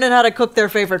world learning how to cook their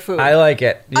favorite food. I like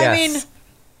it. Yes. I mean,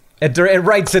 it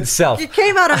writes itself. it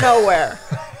came out of nowhere.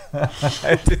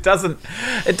 It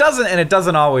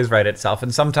doesn't always write itself,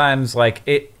 and sometimes like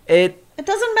it It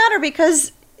doesn't matter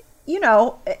because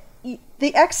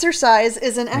the exercise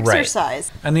is an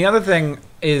exercise. And the other thing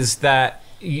is that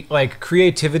like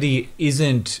creativity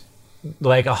isn't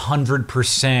like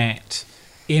 100%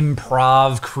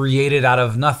 improv created out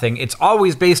of nothing. It's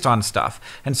always based on stuff,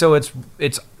 and so it's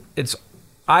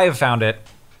I have found it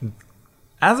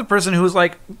as a person who's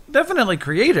like definitely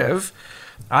creative.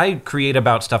 I create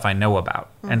about stuff I know about.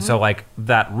 And so like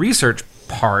that research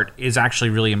part is actually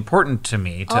really important to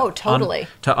me to totally.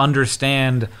 to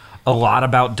understand a lot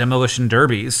about demolition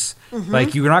derbies.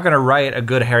 Like you're not going to write a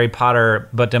good Harry Potter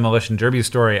but demolition derby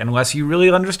story unless you really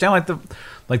understand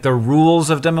like the rules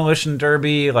of demolition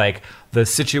derby, like the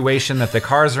situation that the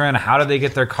cars are in, how do they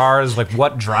get their cars, like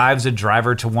what drives a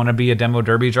driver to want to be a demo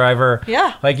derby driver.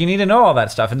 Yeah. Like you need to know all that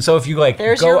stuff. And so if you like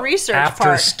There's go your research after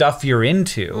part. stuff you're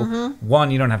into, one,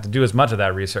 you don't have to do as much of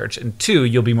that research, and two,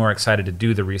 you'll be more excited to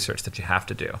do the research that you have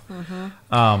to do.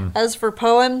 As for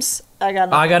poems, I got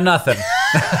nothing. I got nothing.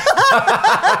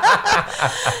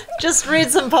 Just read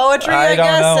some poetry, I I don't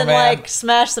guess, know, and man. like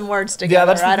smash some words Yeah,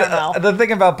 together. that's I don't know. the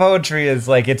thing about poetry is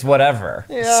like it's whatever.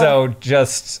 Yeah. So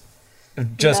just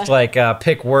Yeah. like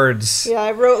pick words. Yeah,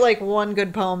 I wrote like one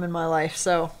good poem in my life,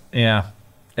 so Yeah.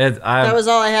 that was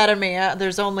all I had in me.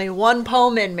 There's only one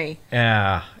poem in me,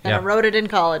 Yeah. and I wrote it in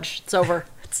college. It's over.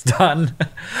 It's done.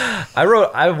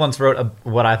 I once wrote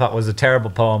what I thought was a terrible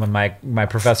poem, and my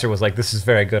professor was like, "This is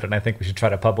very good, and I think we should try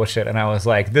to publish it." And I was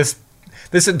like, "This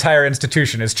entire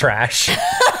institution is trash."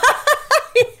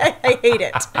 I hate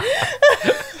it.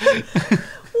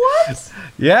 What?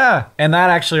 Yeah. And that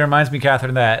actually reminds me,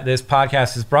 Catherine, that this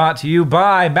podcast is brought to you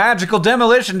by Magical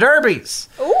Demolition Derbies.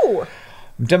 Ooh.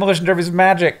 Demolition Derbies of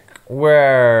Magic,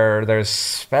 where there's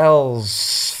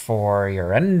spells for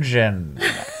your engine.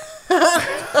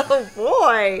 Oh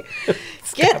boy.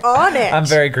 Get on it. I'm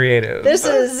very creative. This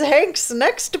is Hank's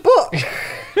next book.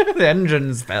 The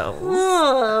engine spells.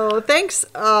 Oh, thanks,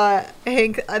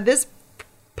 Hank. This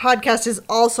podcast is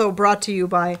also brought to you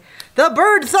by the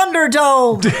Bird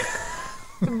Thunderdome.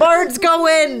 Birds go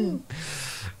in.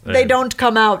 They don't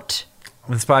come out.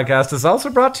 This podcast is also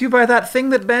brought to you by that thing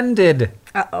that Ben did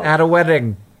Uh-oh. at a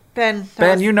wedding. Ben,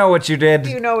 Ben, you know what you did.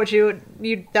 you know what you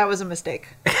that was a mistake,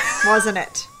 wasn't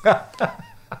it?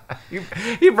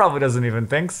 He probably doesn't even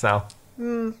think so.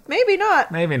 Maybe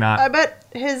not. Maybe not. I bet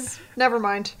his. Never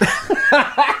mind.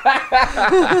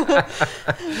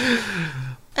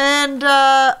 And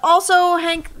also,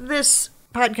 Hank, this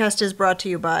podcast is brought to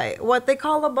you by what they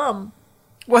call a bum.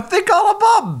 What they call a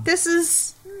bum. This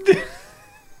is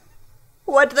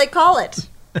what they call it.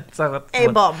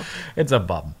 A bum. It's a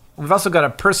bum. We've also got a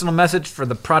personal message for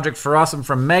the Project for Awesome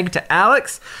from Meg to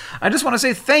Alex. I just want to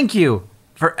say thank you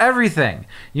for everything.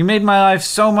 You made my life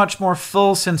so much more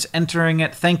full since entering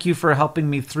it. Thank you for helping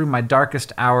me through my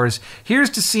darkest hours. Here's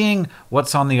to seeing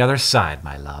what's on the other side,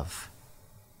 my love.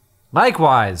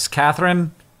 Likewise,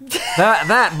 Catherine.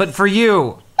 That, but for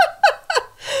you.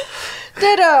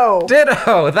 Ditto.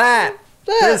 That.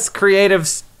 This creative,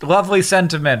 lovely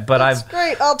sentiment, but That's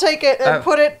great. I'll take it and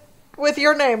put it with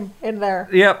your name in there.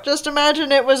 Yep. Just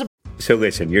imagine it was. So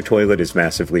listen, your toilet is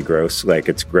massively gross, like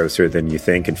it's grosser than you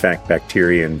think. In fact,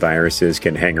 bacteria and viruses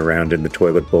can hang around in the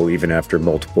toilet bowl even after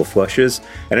multiple flushes.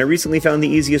 And I recently found the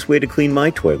easiest way to clean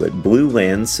my toilet, Blue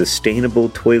Land's sustainable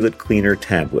toilet cleaner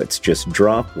tablets. Just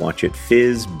drop, watch it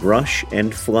fizz, brush,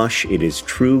 and flush. It is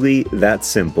truly that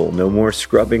simple. No more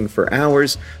scrubbing for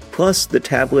hours. Plus, the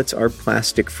tablets are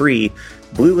plastic-free.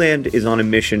 Blue Land is on a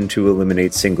mission to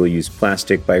eliminate single-use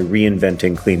plastic by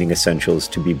reinventing cleaning essentials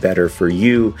to be better for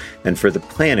you and for the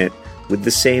planet with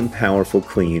the same powerful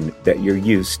clean that you're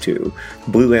used to.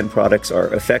 Blue Land products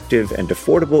are effective and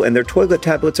affordable, and their toilet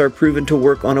tablets are proven to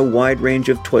work on a wide range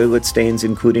of toilet stains,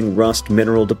 including rust,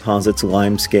 mineral deposits,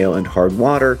 limescale, and hard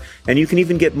water. And you can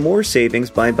even get more savings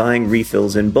by buying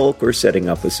refills in bulk or setting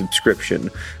up a subscription.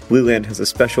 Blue Land has a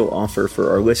special offer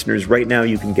for our listeners. Right now,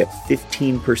 you can get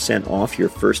 15% off your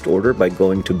first order by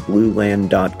going to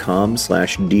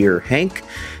blueland.com/DearHank.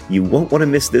 You won't want to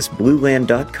miss this,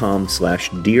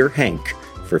 blueland.com/DearHank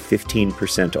for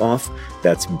 15% off.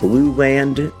 That's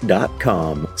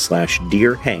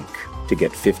blueland.com/DearHank to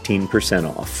get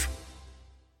 15% off.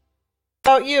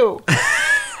 About you.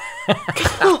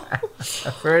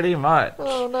 pretty much.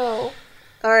 Oh, no.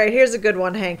 All right, here's a good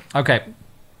one, Hank. Okay.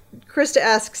 Krista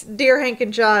asks, Dear Hank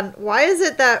and John, why is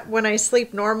it that when I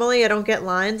sleep normally, I don't get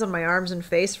lines on my arms and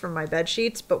face from my bed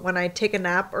sheets, but when I take a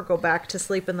nap or go back to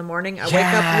sleep in the morning, I wake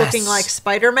up looking like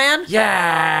Spider-Man?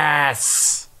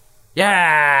 Yes!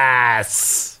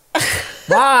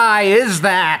 Why is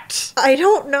that? I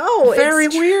don't know. Very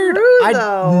it's weird. True,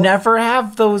 though. I never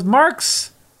have those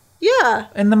marks Yeah.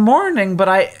 in the morning,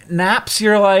 but naps,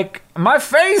 you're like, my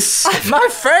face! My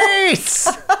face!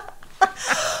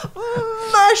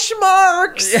 Mush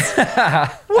marks! Yeah.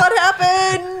 What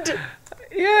happened?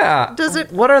 Yeah. Does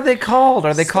it- What are they called?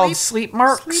 Are they called sleep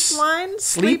marks? Sleep lines?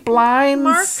 Sleep lines?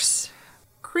 Marks?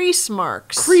 Crease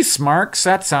marks. Crease marks.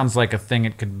 That sounds like a thing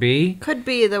it could be. Could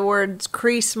be the words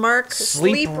crease mark.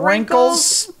 Sleep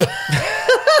wrinkles.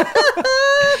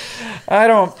 I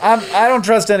don't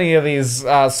trust any of these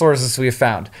sources we've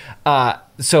found.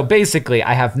 So basically,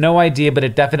 I have no idea, but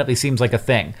it definitely seems like a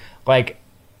thing. Like,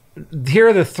 here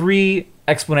are the 3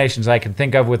 explanations I can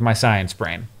think of with my science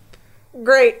brain.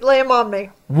 Great. Lay them on me.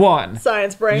 1.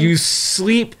 Science brain. You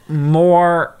sleep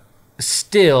more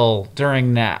still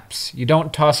during naps. You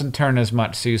don't toss and turn as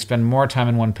much, so you spend more time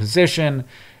in one position,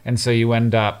 and so you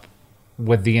end up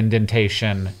with the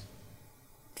indentation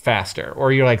faster.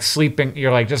 Or you're like sleeping,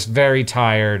 you're like just very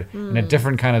tired in a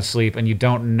different kind of sleep, and you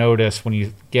don't notice when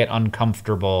you get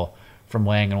uncomfortable from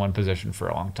laying in one position for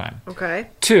a long time. Okay.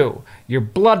 2, your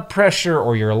blood pressure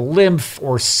or your lymph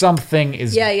or something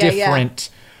is different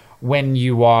when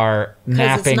you are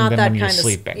napping than when you're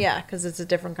sleeping. Yeah, because it's a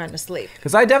different kind of sleep.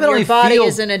 Because I definitely Your body feel,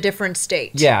 is in a different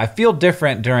state. Yeah, I feel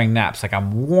different during naps. Like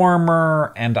I'm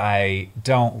warmer and I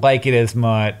don't like it as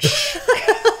much.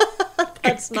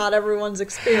 That's not everyone's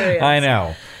experience. I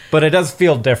know. But it does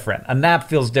feel different. A nap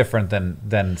feels different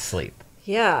than sleep.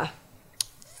 Yeah.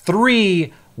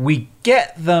 3, we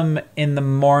get them in the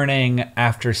morning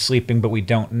after sleeping, but we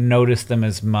don't notice them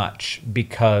as much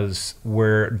because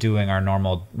we're doing our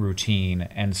normal routine,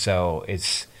 and so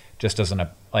it's just doesn't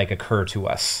occur to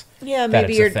us. Yeah, that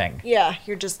maybe it's you're. a thing. Yeah,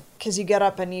 you're just because you get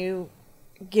up and you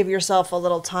give yourself a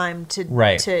little time to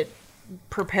to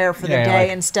prepare for the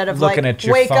day instead of looking at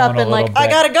your wake phone up and I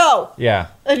gotta go. Yeah,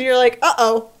 and you're like,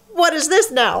 what is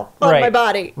this now on my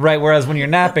body? Right. Whereas when you're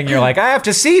napping, you're like, I have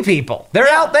to see people. They're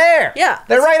out there. Yeah,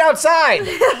 they're right outside.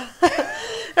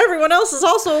 Everyone else is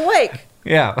also awake.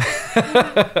 Yeah.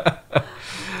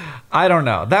 I don't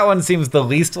know. That one seems the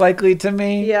least likely to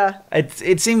me. Yeah.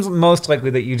 It seems most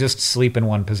likely that you just sleep in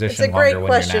one position. It's a great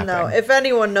question, though. If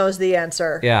anyone knows the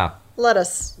answer, let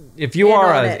us. If you in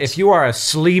are on a it. if you are a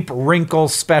sleep wrinkle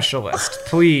specialist,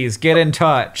 please get in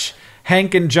touch.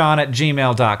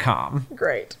 hankandjohn@gmail.com.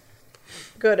 Great.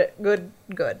 Good.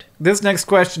 This next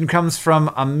question comes from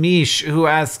Amish, who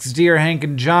asks, Dear Hank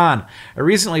and John, I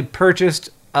recently purchased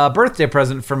a birthday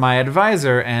present for my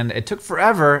advisor, and it took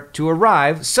forever to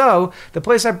arrive, so the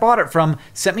place I bought it from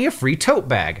sent me a free tote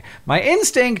bag. My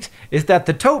instinct is that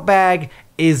the tote bag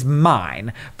is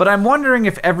mine, but I'm wondering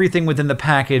if everything within the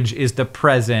package is the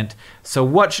present, so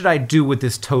what should I do with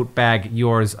this tote bag,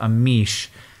 yours, Amish?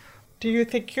 Do you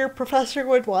think your professor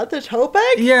would want the tote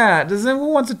bag? Yeah, does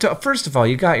anyone want to tote? First of all,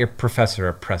 you got your professor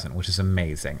a present, which is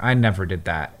amazing. I never did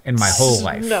that in my whole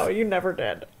life. No, you never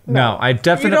did. No, I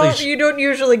definitely... You don't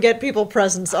usually get people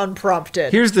presents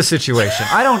unprompted. Here's the situation.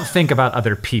 I don't think about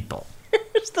other people.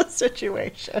 Here's the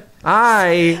situation.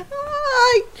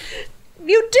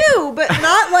 You do, but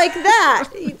not like that.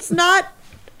 It's not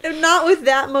with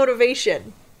that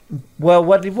motivation. Well,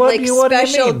 what do you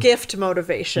special mean? gift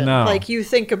motivation. No. Like you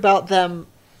think about them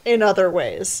in other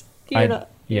ways. You're not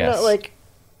like,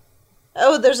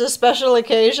 oh, there's a special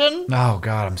occasion. Oh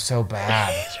God, I'm so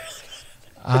bad.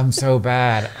 I'm so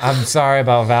bad. I'm sorry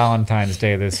about Valentine's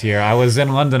Day this year. I was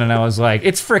in London and I was like,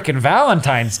 it's frickin'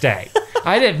 Valentine's Day.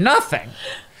 I did nothing.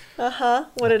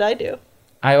 What did I do?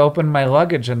 I opened my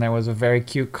luggage and there was a very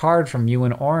cute card from you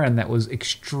and Oren that was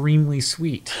extremely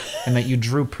sweet and that you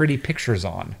drew pretty pictures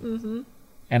on. Mm-hmm.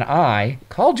 And I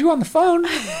called you on the phone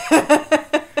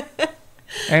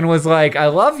and was like, I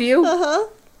love you.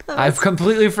 I've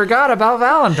completely forgot about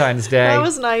Valentine's Day. That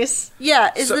was nice.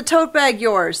 Yeah, is the tote bag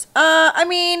yours? I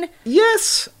mean,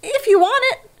 yes. if you want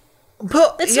it.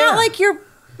 But It's not like your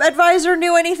advisor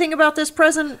knew anything about this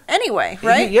present anyway,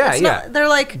 right? Yeah, It's yeah. not- they're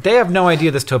like, They have no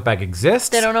idea this tote bag exists.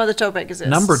 they don't know the tote bag exists.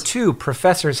 Number two,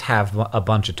 professors have a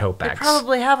bunch of tote They bags.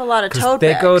 probably have a lot of 'Cause tote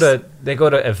they bags. go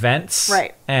to events,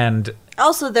 Right. And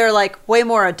Also, they're like way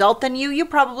more adult than you. You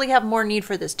probably have more need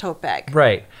for this tote bag.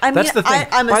 right. I mean, That's the thing.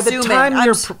 I'm By assuming. the time I'm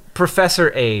you're s-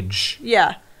 professor age,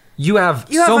 Yeah. you have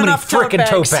You have so many enough frickin'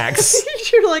 tote bags.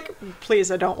 You're like, please,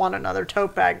 I don't want another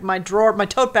tote bag. My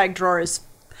tote bag drawer is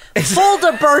full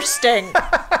to bursting.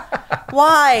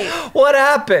 Why? What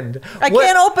happened? I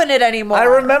can't open it anymore. I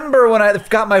remember when I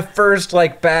got my first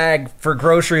bag for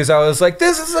groceries, I was like,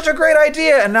 "This is such a great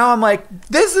idea," and now I'm like,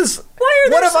 "This is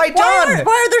what have I done?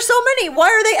 Why are there so many? Why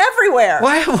are they everywhere?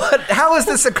 Why? What? How has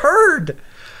this occurred?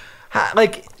 I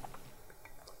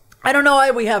don't know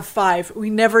why we have 5. We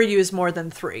never use more than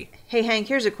 3. Hey, Hank,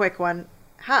 here's a quick one.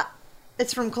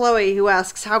 It's from Chloe, who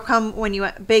asks, how come when you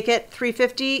bake it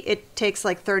 350, it takes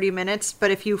like 30 minutes,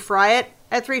 but if you fry it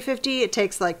at 350, it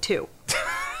takes like 2?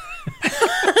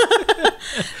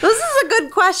 This is a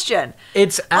good question.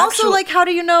 It's actually, Also, how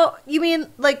do you know? You mean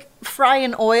fry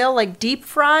in oil, like deep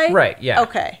fry? right? Yeah.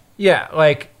 Okay. Yeah,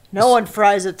 No one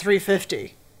fries at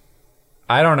 350.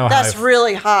 I don't know That's how.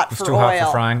 really hot for too oil. hot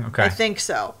for frying? Okay. I think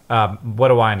so. What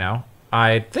do I know?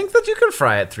 I think that you can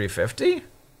fry at 350.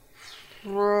 Deep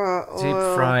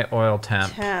fry oil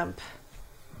temp. Oh,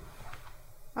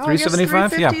 I guess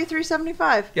 375? Yeah.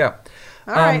 375. Yeah.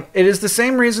 All right. It is the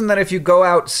same reason that if you go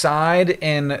outside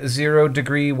in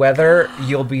 0-degree weather,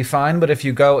 you'll be fine. But if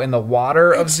you go in the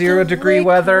water of It's 0-degree the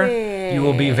weather, liquid. you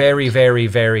will be very, very,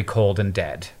 very cold and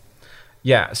dead.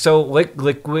 Yeah, so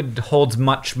liquid holds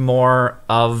much more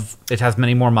of, it has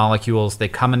many more molecules. They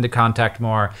come into contact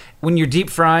more. When you're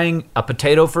deep frying a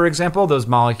potato, for example, those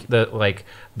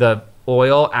the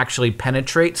oil actually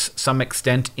penetrates some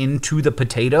extent into the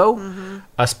potato,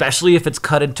 especially if it's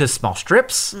cut into small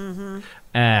strips. Go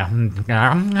or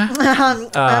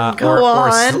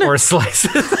on. or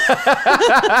slices,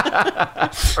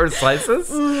 or slices,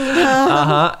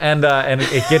 and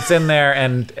it gets in there,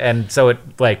 and so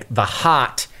it the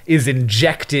hot is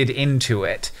injected into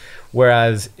it,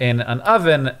 whereas in an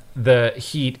oven the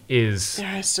heat is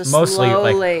It's just mostly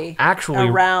slowly actually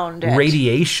around it.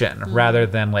 radiation rather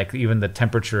than even the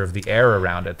temperature of the air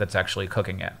around it that's actually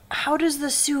cooking it. How does the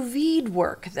sous vide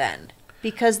work then?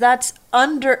 Because that's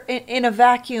in a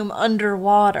vacuum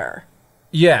underwater.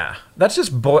 Yeah, that's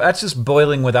just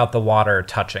boiling without the water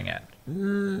touching it.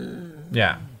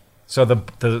 Yeah, so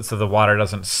the water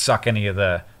doesn't suck any of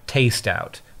the taste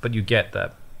out, but you get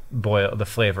the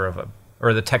flavor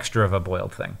or the texture of a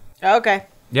boiled thing. Okay.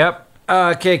 Yep.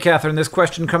 Okay, Catherine, this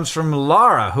question comes from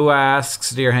Laura, who asks,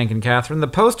 Dear Hank and Catherine, the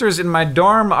posters in my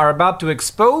dorm are about to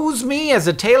expose me as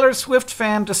a Taylor Swift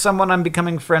fan to someone I'm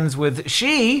becoming friends with.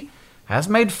 She has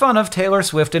made fun of Taylor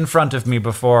Swift in front of me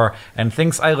before and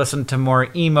thinks I listen to more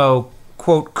emo,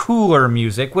 quote, cooler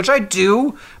music, which I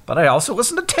do, but I also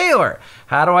listen to Taylor.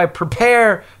 How do I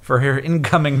prepare for her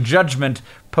incoming judgment,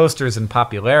 posters, and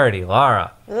popularity?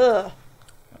 Lara. Ugh,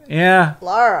 Yeah.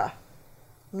 Lara,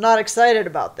 I'm not excited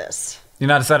about this. You're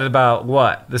not excited about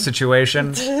what? The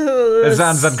situation? It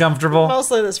sounds uncomfortable.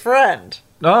 Mostly this friend.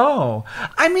 Oh.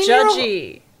 I mean,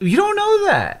 Judgy. you don't know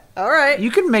that. All right.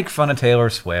 You can make fun of Taylor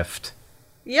Swift.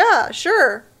 Yeah,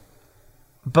 sure.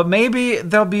 But maybe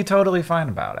they'll be totally fine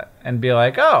about it and be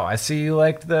like, "Oh, I see you're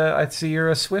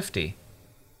a Swiftie."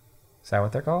 Is that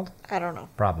what they're called? I don't know.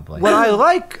 Probably. What I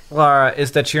like, Lara,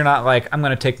 is that you're not like, "I'm going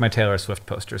to take my Taylor Swift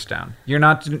posters down." You're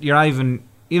not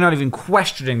even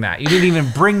questioning that. You didn't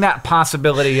even bring that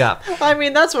possibility up. I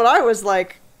mean, that's what I was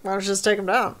like. Why don't you just take them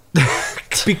down?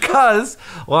 Because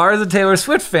Lara's a Taylor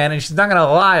Swift fan and she's not going to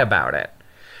lie about it.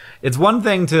 It's one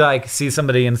thing to like see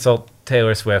somebody insult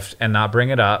Taylor Swift and not bring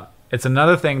it up. It's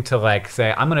another thing to like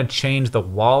say, I'm going to change the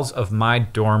walls of my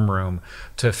dorm room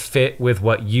to fit with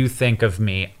what you think of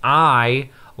me. I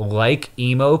like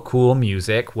emo cool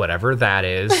music, whatever that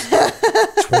is.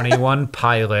 21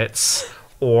 Pilots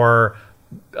or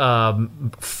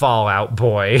Fall Out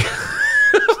Boy.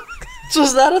 So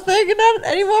is that a thing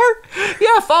anymore?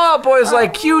 Yeah, Fall Out Boy is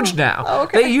like huge now.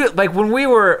 Okay. Like when we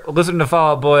were listening to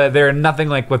Fall Out Boy, they're nothing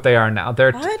like what they are now.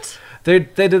 What? They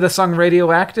did the song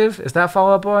Radioactive. Is that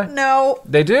Fall Out Boy? No.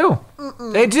 They do.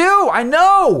 They do. I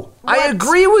know. I What?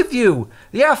 agree with you.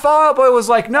 Yeah, Fall Out Boy was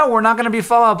like, no, we're not going to be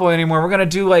Fall Out Boy anymore. We're going to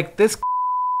do like this.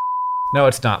 No,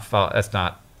 it's not. It's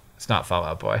not Fall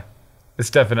Out Boy. It's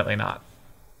definitely not.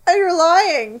 Oh, you're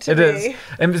lying to It me. is.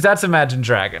 And that's Imagine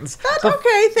Dragons. That's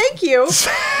okay. Thank you.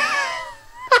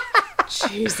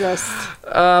 Jesus.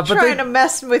 Trying to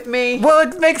mess with me. Well,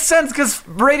 it makes sense because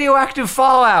radioactive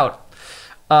fallout.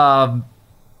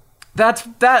 That's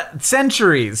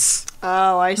Centuries.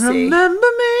 Oh, I see. Remember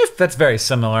me? That's very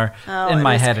similar in it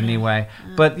my is head kinda- anyway.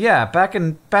 But yeah, back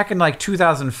in like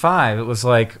 2005, it was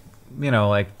like,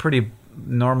 like pretty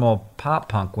normal pop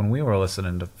punk when we were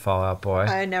listening to Fall Out Boy.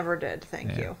 I never did.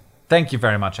 Thank you. Thank you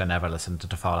very much. I never listened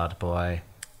to Fall Out Boy.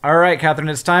 All right, Catherine,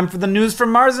 it's time for the news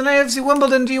from Mars and AFC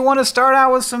Wimbledon. Do you want to start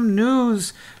out with some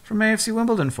news from AFC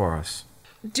Wimbledon for us?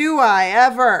 Do I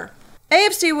ever?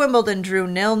 AFC Wimbledon drew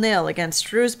 0-0 against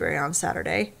Shrewsbury on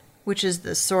Saturday, which is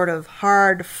the sort of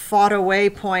hard, fought-away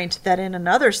point that in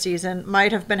another season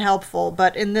might have been helpful,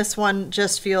 but in this one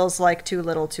just feels like too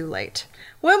little too late.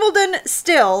 Wimbledon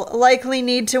still likely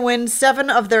need to win 7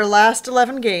 of their last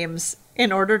 11 games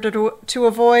in order to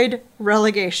avoid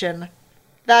relegation.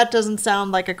 That doesn't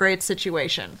sound like a great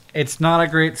situation. It's not a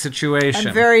great situation.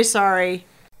 I'm very sorry,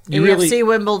 You AFC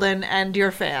Wimbledon and your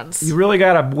fans. You really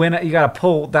gotta win. You gotta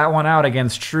pull that one out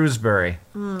against Shrewsbury.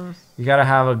 You gotta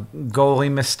have a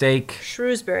goalie mistake.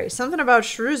 Shrewsbury. Something about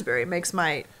Shrewsbury makes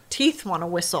my teeth want to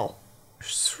whistle.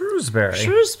 Shrewsbury.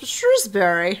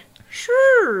 Shrewsbury.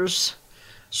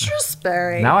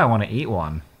 Shrewsbury. Now I want to eat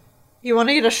one. You want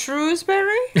to eat a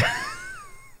Shrewsbury?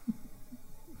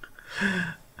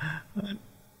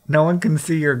 No one can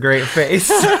see your great face.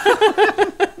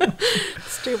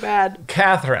 It's too bad.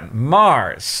 Catherine,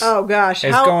 Mars. Oh gosh,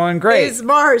 It's how going great. is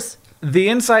Mars? The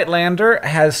InSight lander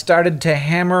has started to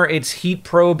hammer its heat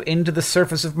probe into the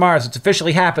surface of Mars. It's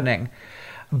officially happening.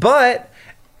 But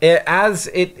I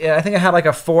think it had like a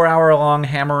 4-hour-long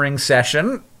hammering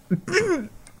session.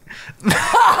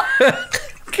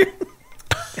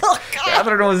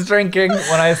 Catherine was drinking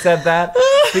when I said that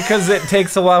because it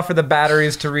takes a while for the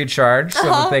batteries to recharge so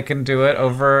that they can do it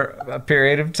over a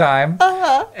period of time.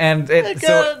 And They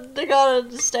got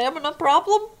a stamina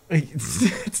problem?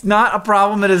 it's not a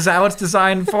problem. It is how it's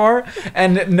designed for.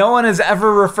 And no one has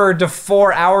ever referred to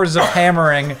 4 hours of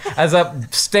hammering as a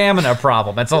stamina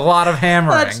problem. It's a lot of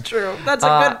hammering. That's true. That's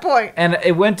a good point. And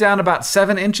it went down about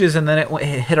 7 inches, and then it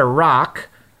hit a rock.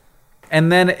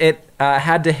 And then it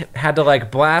had to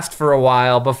like blast for a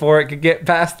while before it could get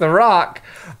past the rock,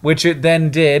 which it then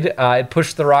did. It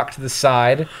pushed the rock to the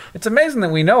side. It's amazing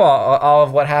that we know all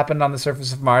of what happened on the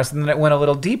surface of Mars. And then it went a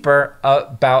little deeper,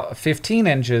 about 15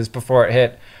 inches before it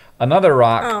hit another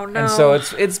rock. Oh, no. And so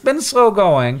it's been slow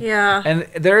going. Yeah. And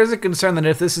there is a concern that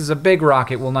if this is a big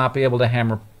rock, it will not be able to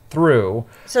hammer through.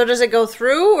 So does it go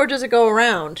through or does it go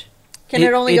around? Can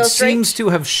it only go straight? It seems to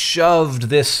have shoved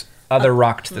this other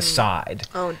rock to the side.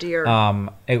 Oh dear.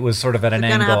 It was sort of at an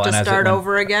Gonna angle. have to and as start it went,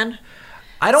 over again?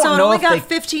 I don't So it know only if got they.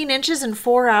 15 inches in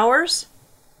 4 hours?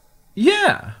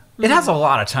 Yeah, it has a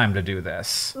lot of time to do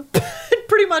this.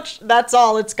 Pretty much that's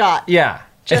all it's got. Yeah,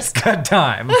 it's got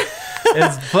time.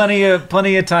 It's plenty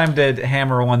of time to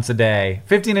hammer once a day.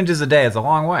 15 inches a day is a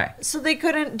long way. So they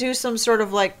couldn't do some sort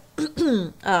of like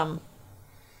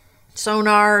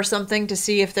sonar or something to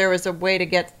see if there was a way to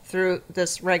get through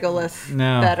this regolith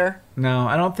better? No,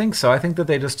 I don't think so. I think that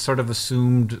they just sort of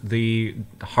assumed the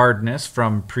hardness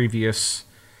from previous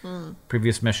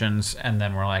missions, and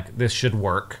then we're like, this should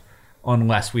work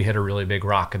unless we hit a really big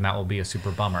rock, and that will be a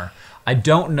super bummer. I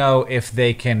don't know if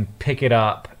they can pick it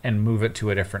up and move it to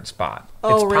a different spot.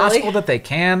 Oh, it's really? possible that they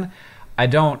can. I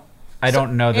don't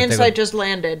know that Insight just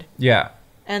landed. Yeah.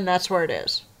 And that's where it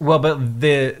is. Well, but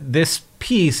this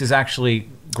piece is actually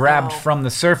grabbed from the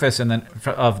surface and then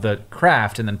of the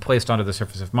craft and then placed onto the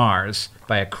surface of Mars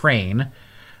by a crane.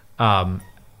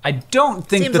 I don't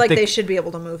think Seems that like they should be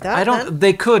able to move that. Then.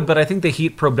 They could, but I think the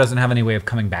heat probe doesn't have any way of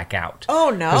coming back out. Oh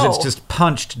no! Because it's just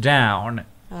punched down.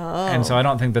 Oh. And so I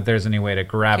don't think that there's any way to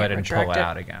grab it and pull it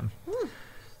out again.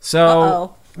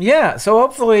 So yeah, so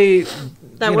hopefully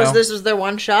this was their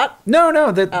one shot?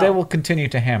 No, they will continue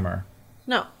to hammer.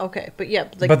 No, okay, but yeah,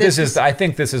 but this is I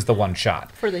think this is the one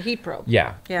shot for the heat probe.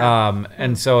 Yeah.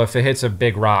 And so if it hits a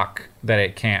big rock that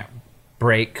it can't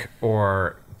break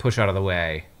or push out of the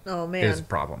way, is a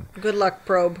problem. Good luck,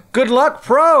 probe. Good luck,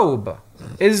 probe.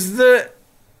 Is the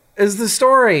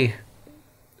story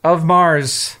of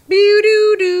Mars. What are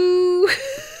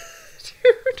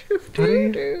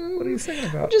you singing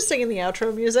about? I'm just singing the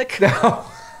outro music. No.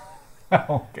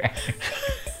 Okay.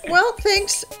 Well,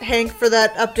 thanks, Hank, for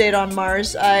that update on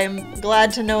Mars. I'm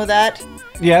glad to know that.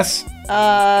 Yes.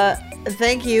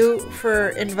 Thank you for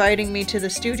inviting me to the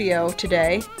studio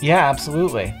today. Yeah,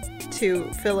 absolutely.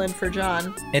 To fill in for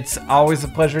John. It's always a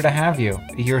pleasure to have you.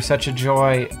 You're such a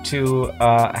joy to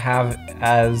have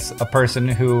as a person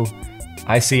who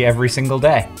I see every single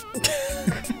day.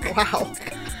 Wow.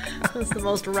 That's the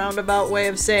most roundabout way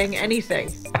of saying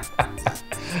anything.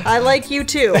 I like you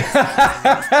too.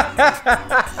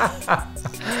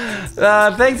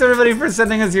 Thanks everybody for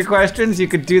sending us your questions. You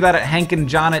could do that at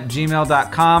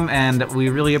hankandjohn@gmail.com, and we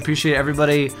really appreciate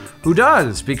everybody who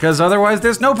does, because otherwise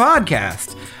there's no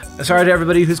podcast. Sorry to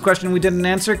everybody whose question we didn't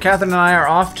answer. Catherine and I are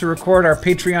off to record our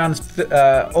Patreon's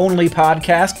only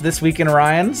podcast, This Week in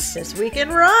Ryan's. This Week in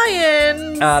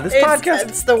Ryan. Podcast.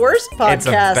 It's the worst podcast. It's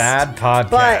a bad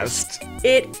podcast.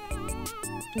 But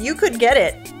you could get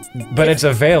it. But it's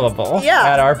available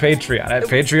at our Patreon at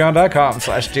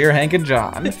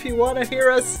patreon.com/DearHankandJohn. If you want to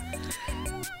hear us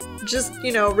just,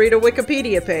 read a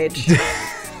Wikipedia page.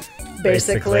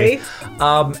 Basically.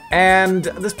 And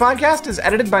this podcast is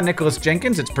edited by Nicholas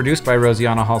Jenkins. It's produced by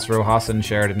Rosianna Halsrojas and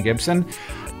Sheridan Gibson.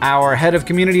 Our head of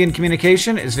community and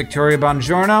communication is Victoria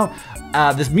Bongiorno.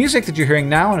 This music that you're hearing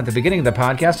now and at the beginning of the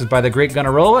podcast is by the Great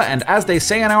Gunnarolla. And as they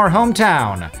say in our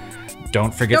hometown,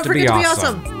 don't forget to be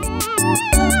awesome.